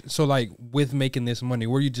a question. So, like, with making this money,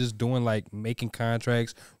 were you just doing like making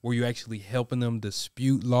contracts? Were you actually helping them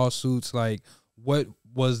dispute lawsuits? Like, what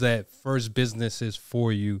was that first businesses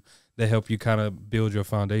for you that helped you kind of build your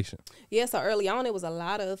foundation? Yeah, so early on, it was a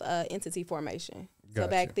lot of entity formation. Gotcha. So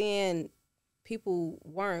back then, people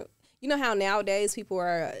weren't. You know how nowadays people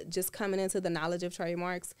are just coming into the knowledge of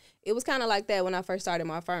trademarks? It was kind of like that when I first started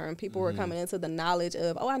my firm. People were coming into the knowledge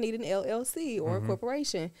of, I need an LLC or a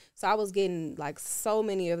corporation. So I was getting like so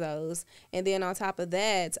many of those. And then on top of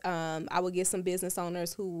that, I would get some business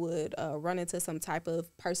owners who would run into some type of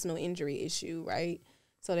personal injury issue, right?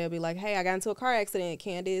 So they'll be like, hey, I got into a car accident,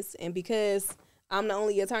 Candice. And because I'm the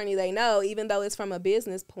only attorney they know, even though it's from a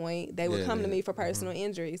business point, they would come to me for personal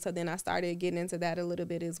injury. So then I started getting into that a little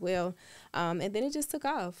bit as well. And then it just took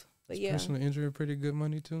off. But yeah. Personal injury pretty good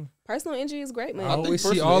money too? Personal injury is great money. I always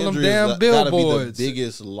see all them damn billboards. Gotta be the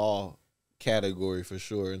biggest law category for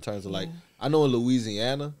sure in terms of like, I know in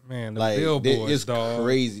Louisiana, man, the billboards, it's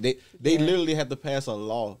crazy. They literally have to pass a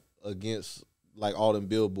law against like all them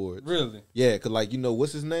billboards. Really? Yeah, cause like,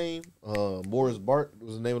 what's his name? Morris Bart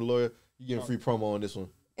was the name of the lawyer. You getting free promo on this one.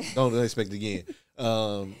 Don't expect it again.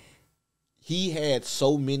 he had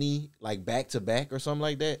so many like back to back or something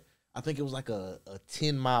like that. I think it was like a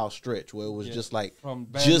 10-mile stretch where it was just like from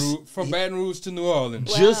Baton Rouge to New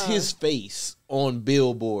Orleans. Just his face on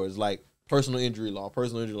billboards, like personal injury law.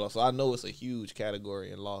 So I know it's a huge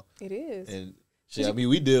category in law. It is. And shit, I mean,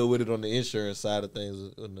 we deal with it on the insurance side of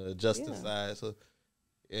things, on the justice side. So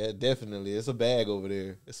yeah, definitely, it's a bag over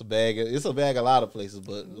there. It's a bag a lot of places,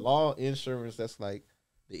 but law, insurance, that's like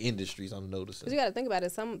the industries I'm noticing. Because you got to think about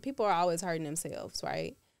it. Some people are always hurting themselves,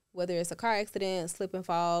 right? Whether it's a car accident, slip and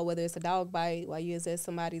fall, whether it's a dog bite while you was at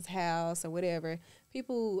somebody's house or whatever,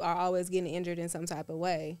 people are always getting injured in some type of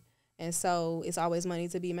way. And so it's always money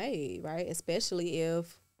to be made, right? Especially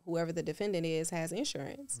if whoever the defendant is has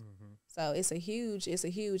insurance. Mm-hmm. So it's a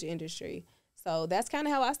huge industry. So that's kind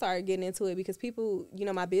of how I started getting into it, because people, you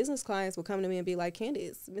know, my business clients would come to me and be like,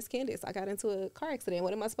 Miss Candice, I got into a car accident.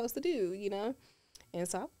 What am I supposed to do, you know? And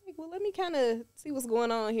so I'm like, well, let me kind of see what's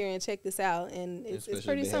going on here and check this out. And it's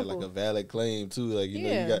pretty simple. Like a valid claim too. Like, you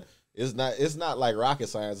know, you got, it's not like rocket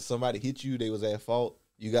science. If somebody hit you, they was at fault,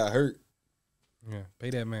 you got hurt. Yeah, pay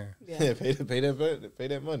that man. Yeah, pay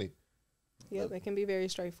that money. Yep, it can be very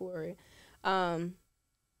straightforward. Did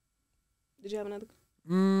you have another?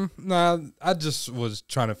 Nah, I just was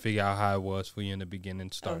trying to figure out how it was for you in the beginning,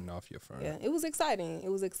 starting off your firm. Yeah, it was exciting.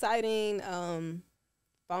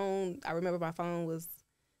 Phone. I remember my phone was,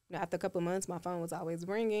 you know, after a couple of months, my phone was always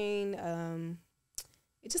ringing.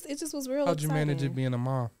 It just was real. How'd you manage it being a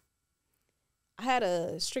mom? I had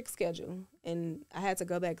a strict schedule, and I had to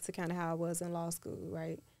go back to kind of how I was in law school,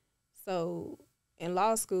 right? So in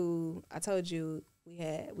law school, I told you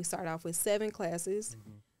we started off with 7 classes.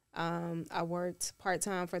 Mm-hmm. I worked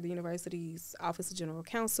part-time for the university's Office of General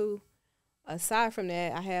Counsel. Aside from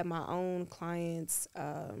that, I had my own clients.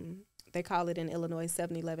 They call it in Illinois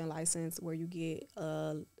 7-11 license, where you get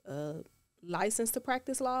a license to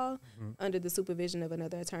practice law under the supervision of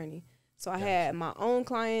another attorney. So I had my own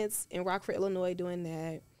clients in Rockford, Illinois, doing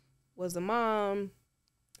that. Was a mom,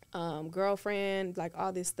 girlfriend, like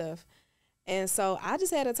all this stuff. And so I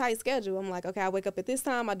just had a tight schedule. I'm like, okay, I wake up at this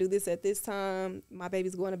time. I do this at this time. My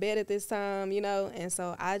baby's going to bed at this time, you know. And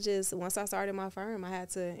so once I started my firm, I had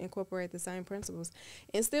to incorporate the same principles,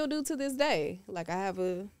 and still do to this day. Like, I have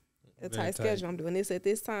a tight schedule. I'm doing this at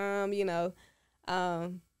this time, you know.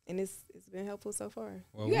 And it's been helpful so far.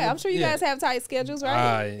 Well, yeah, I'm sure you guys have tight schedules,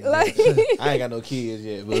 right? I ain't got no kids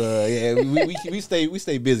yet, but we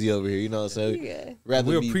stay busy over here, you know. So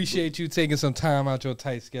we appreciate you taking some time out your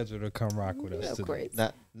tight schedule to come rock with us today.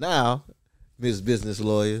 Now, Miss Business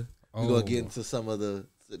Lawyer, we're gonna get into some of the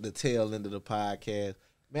tail end of the podcast.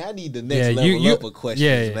 Man, I need the next level up of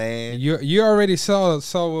questions, man. You already saw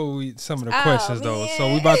some of the questions, though.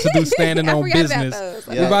 So we about to do standing on business.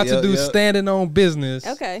 We about to do standing on business.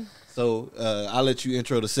 Okay. So I'll let you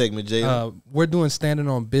intro the segment, Jalen. We're doing standing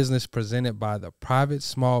on business presented by the Private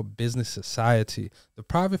Small Business Society. The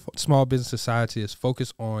Private Small Business Society is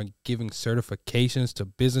focused on giving certifications to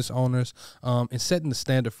business owners and setting the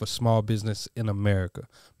standard for small business in America,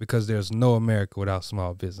 because there's no America without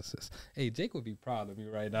small businesses. Hey, Jake would be proud of me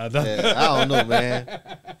right now. Yeah, I don't know, man.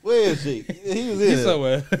 Where is Jake? He was in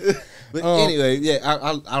somewhere. But anyway,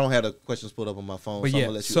 I don't have the questions put up on my phone, so I'm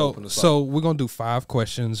gonna let you open the spot. So we're gonna do 5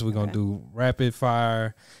 questions. We're gonna do rapid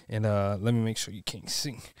fire, and let me make sure you can't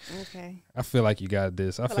sing. Okay. I feel like you got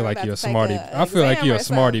this. I feel like you're a smarty. I feel like you're a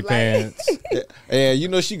smarty pants. Yeah, you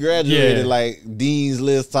know, she graduated like Dean's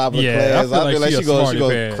List top of the class. I feel like she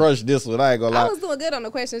gonna crush this one. I ain't gonna lie. I was doing good on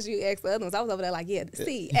the questions you asked the other ones. I was over there like,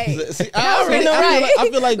 C, A. See, I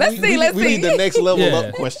feel like we need the next level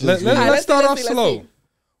up questions. Let's start off slow.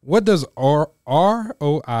 What does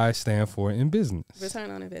ROI stand for in business? Return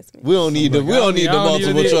on investment. We don't need the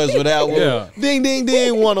multiple choice for that one. Yeah. Ding, ding,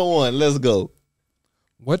 ding, 101. Let's go.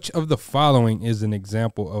 Which of the following is an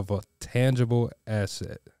example of a tangible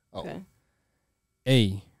asset? Okay.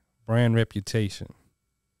 A, brand reputation.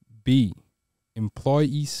 B,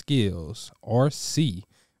 employee skills. Or C,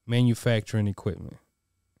 manufacturing equipment.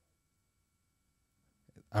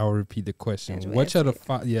 I'll repeat the question. Tangible Which of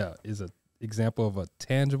the is a example of a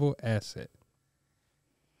tangible asset?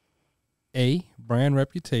 A, brand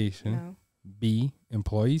reputation. No. B,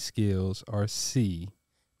 employee skills. Or C,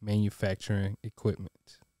 manufacturing equipment.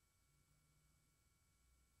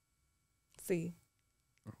 C.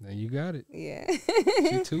 There you got it. Yeah.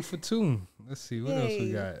 She 2 for 2. Let's see what else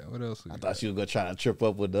we got. I thought she was gonna try to trip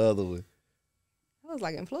up with the other one. I was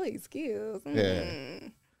like, employee skills. Yeah.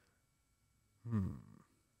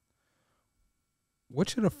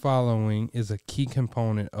 Which of the following is a key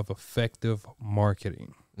component of effective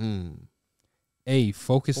marketing? A,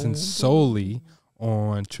 focusing solely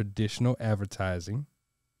on traditional advertising.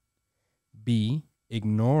 B,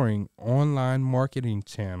 ignoring online marketing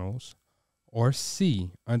channels, or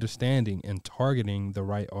C, understanding and targeting the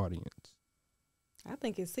right audience? I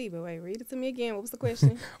think it's C, but wait, read it to me again. What was the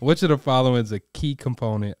question? Which of the following is a key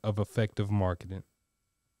component of effective marketing?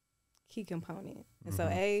 Key component. And so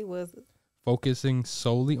A was Focusing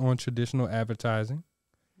solely on traditional advertising.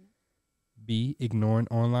 B, ignoring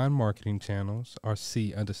online marketing channels. Or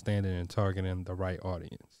C, understanding and targeting the right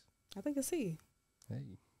audience. I think it's C.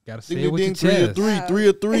 Hey, gotta say it Ding, with your ding, chest. 3 of 3, 3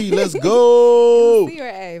 of 3. Let's go. C or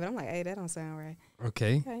A, but I'm like, A, that don't sound right.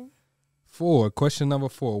 Okay. Okay. 4, question number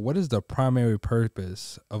 4. What is the primary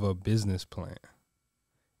purpose of a business plan?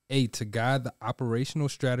 A, to guide the operational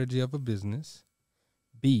strategy of a business.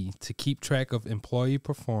 B, to keep track of employee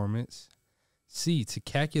performance. C, to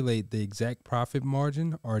calculate the exact profit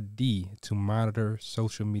margin. Or D, to monitor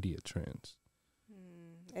social media trends.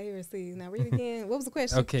 A or C. Now read again. What was the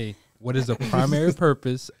question? Okay. What is the primary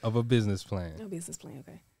purpose of a business plan? No business plan.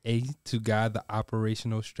 Okay. A, to guide the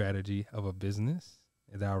operational strategy of a business.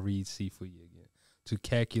 And I'll read C for you again. To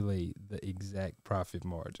calculate the exact profit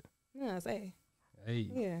margin. No, it's A. Hey.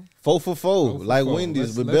 Yeah. 4 for 4. for Like 4.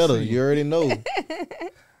 Wendy's, but Let's better. see. You already know.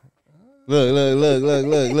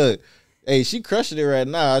 Look. Hey, she crushing it right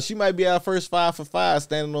now. She might be our first 5 for 5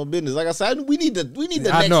 standing on business. Like I said, we need the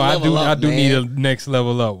I next know. level up, I do man. need a next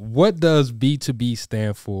level up. What does B2B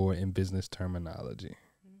stand for in business terminology?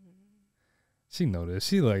 She know this.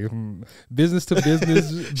 She like business to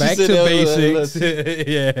business, back to said that basics.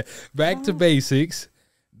 Yeah, back to basics.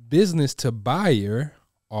 Business to buyer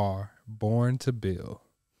or born to bill.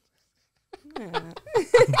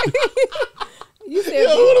 You said Yo,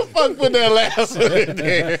 who the fuck put that last one in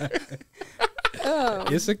there?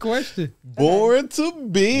 It's a question. Born to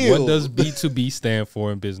build. What does B2B stand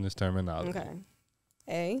for in business terminology? Okay.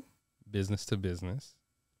 A. Business to business.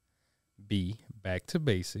 B, back to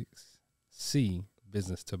basics. C,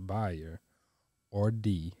 business to buyer. Or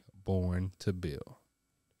D, born to bill.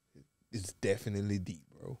 It's definitely deep,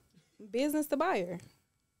 bro. Business to buyer.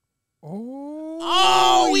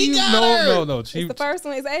 Oh, we got her. No. It's the first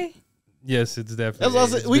one is A. Yes, it's definitely. That's what I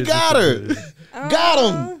said. it's We business got to her. business.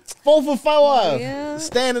 Got him. 4 for 4. Yeah.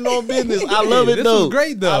 Standing on business. I love it, This though. was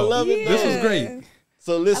great, though. I love it, though. This was great.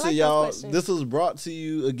 So listen, I like those y'all, questions. this was brought to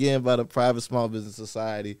you again by the Private Small Business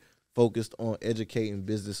Society, focused on educating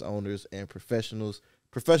business owners and professionals,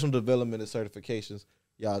 professional development and certifications.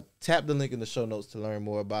 Y'all tap the link in the show notes to learn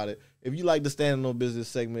more about it. If you like the Standing on Business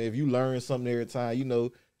segment, if you learn something every time, you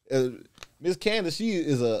know, Miss Candice, she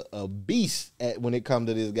is a beast at when it comes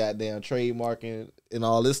to this goddamn trademarking and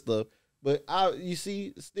all this stuff. But you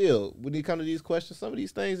see, still, when it comes to these questions, some of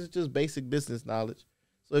these things is just basic business knowledge.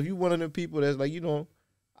 So if you're one of them people that's like, you know,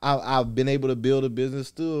 I've been able to build a business,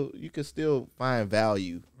 still, you can still find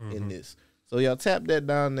value in this. So y'all tap that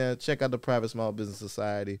down there. Check out the Private Small Business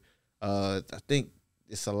Society. I think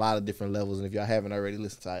it's a lot of different levels. And if y'all haven't already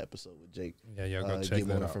listened to our episode with Jake, Yeah, y'all go check get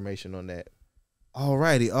more that out. information on that. All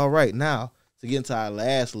right. Now, to get into our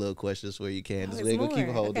last little questions for you, Candice, it's we're going to keep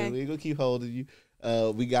more. holding. Okay. We're going to keep holding you.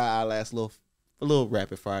 We got our last little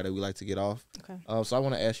rapid fire that we like to get off. Okay. So I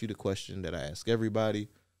want to ask you the question that I ask everybody.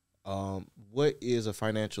 What is a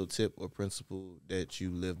financial tip or principle that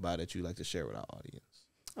you live by that you like to share with our audience?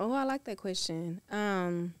 Oh, I like that question.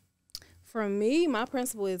 For me, my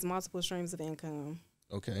principle is multiple streams of income.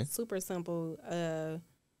 Okay. Super simple.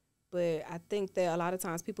 But I think that a lot of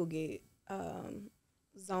times people get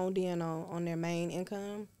zoned in on their main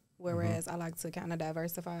income, whereas I like to kind of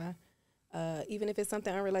diversify. Even if it's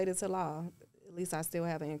something unrelated to law, at least I still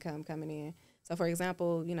have an income coming in. So, for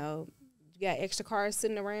example, you know, you got extra cars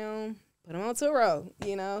sitting around, put them onto a road,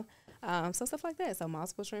 you know. So stuff like that. So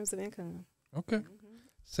multiple streams of income. Okay.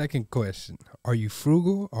 Second question. Are you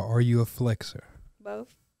frugal or are you a flexer?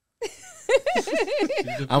 Both.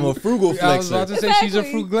 I'm a frugal I was about flexer. to say she's a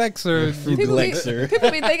Exactly. fruglexer. People be, Flexer.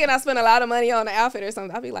 people be thinking I spend a lot of money on an outfit or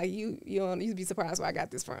something. I'll be like, you'd be surprised where I got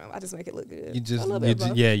this from. I just make it look good. You just, A little bit of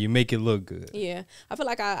both. you make it look good. Yeah, I feel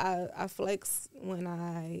like I flex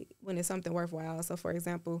when it's something worthwhile. So, for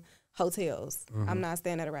example, hotels. I'm not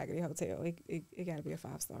staying at a raggedy hotel. It got to be a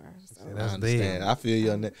 5-star. So. I That's understand. big. I feel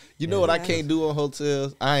you on that. You know what I can't do on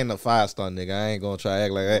hotels? I ain't a 5-star nigga. I ain't gonna try to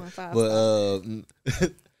act like You that. want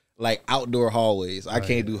But like outdoor hallways, I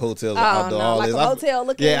can't do hotels with Oh, outdoor no, hallways. like a hotel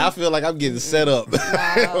looking. Yeah, I feel like I'm getting set up.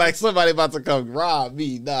 Wow. Like somebody about to come rob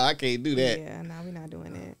me. Nah, I can't do that. Yeah, no, we're not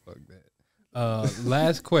doing that. Fuck that.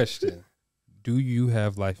 Last question. Do you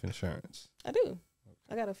have life insurance? I do.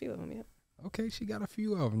 I got a few of them. Yeah. Okay, she got a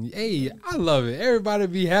few of them. Hey, I love it. Everybody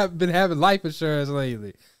been having life insurance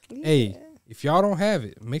lately. Hey, if y'all don't have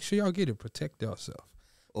it, make sure y'all get it. Protect yourself.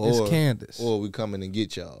 It's Candice. Or we coming and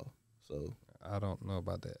get y'all. So I don't know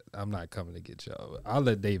about that. I'm not coming to get y'all. I'll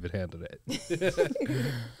let David handle that.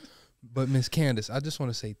 But Miss Candice, I just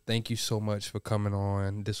want to say thank you so much for coming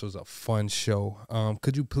on. This was a fun show.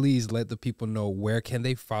 Could you please let the people know where can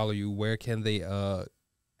they follow you? Where can they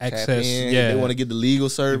access? Yeah, they want to get the legal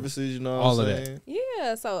services. You know, all what of I'm saying?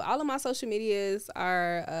 Yeah, so all of my social medias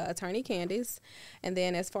are Attorney Candice. And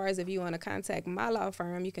then as far as if you want to contact my law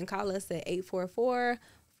firm, you can call us at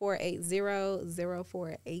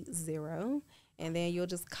 844-480-0480. And then you'll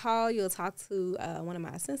just call, you'll talk to one of my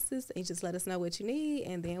assistants, and just let us know what you need,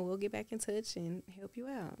 and then we'll get back in touch and help you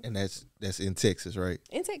out. And that's in Texas, right?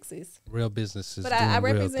 In Texas. Real businesses. But I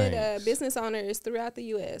represent business owners throughout the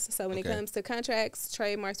U.S. So when it comes to contracts,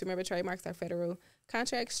 trademarks, remember trademarks are federal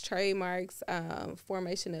contracts, trademarks,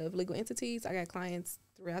 formation of legal entities. I got clients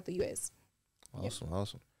throughout the U.S.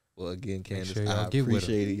 Awesome. Well, again, Candice, sure I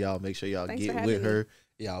appreciate it. Y'all make sure y'all Thanks get with her.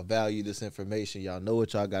 Y'all value this information. Y'all know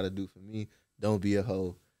what y'all got to do for me. Don't be a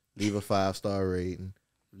hoe. Leave a 5-star rating.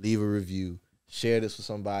 Leave a review. Share this with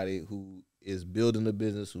somebody who is building a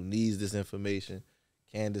business, who needs this information.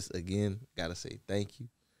 Candice, again, got to say thank you.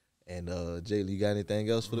 And Jaylee, you got anything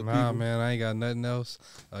else for the people? Nah, man, I ain't got nothing else.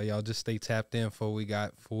 Y'all just stay tapped in for what we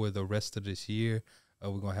got for the rest of this year.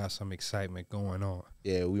 We're going to have some excitement going on.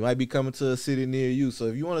 Yeah, we might be coming to a city near you. So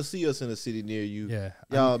if you want to see us in a city near you,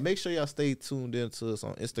 y'all make sure y'all stay tuned in to us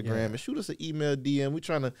on Instagram and shoot us an email, DM. We're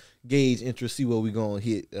trying to gauge interest, see what we're going to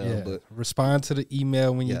hit. But respond to the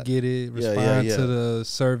email when you get it. Respond to the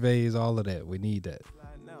surveys, all of that. We need that.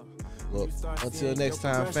 Well, until next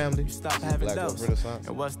time, family. Stop having doubts. Renaissance.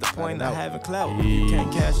 And what's the point of having clout? You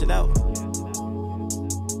can't cash it out.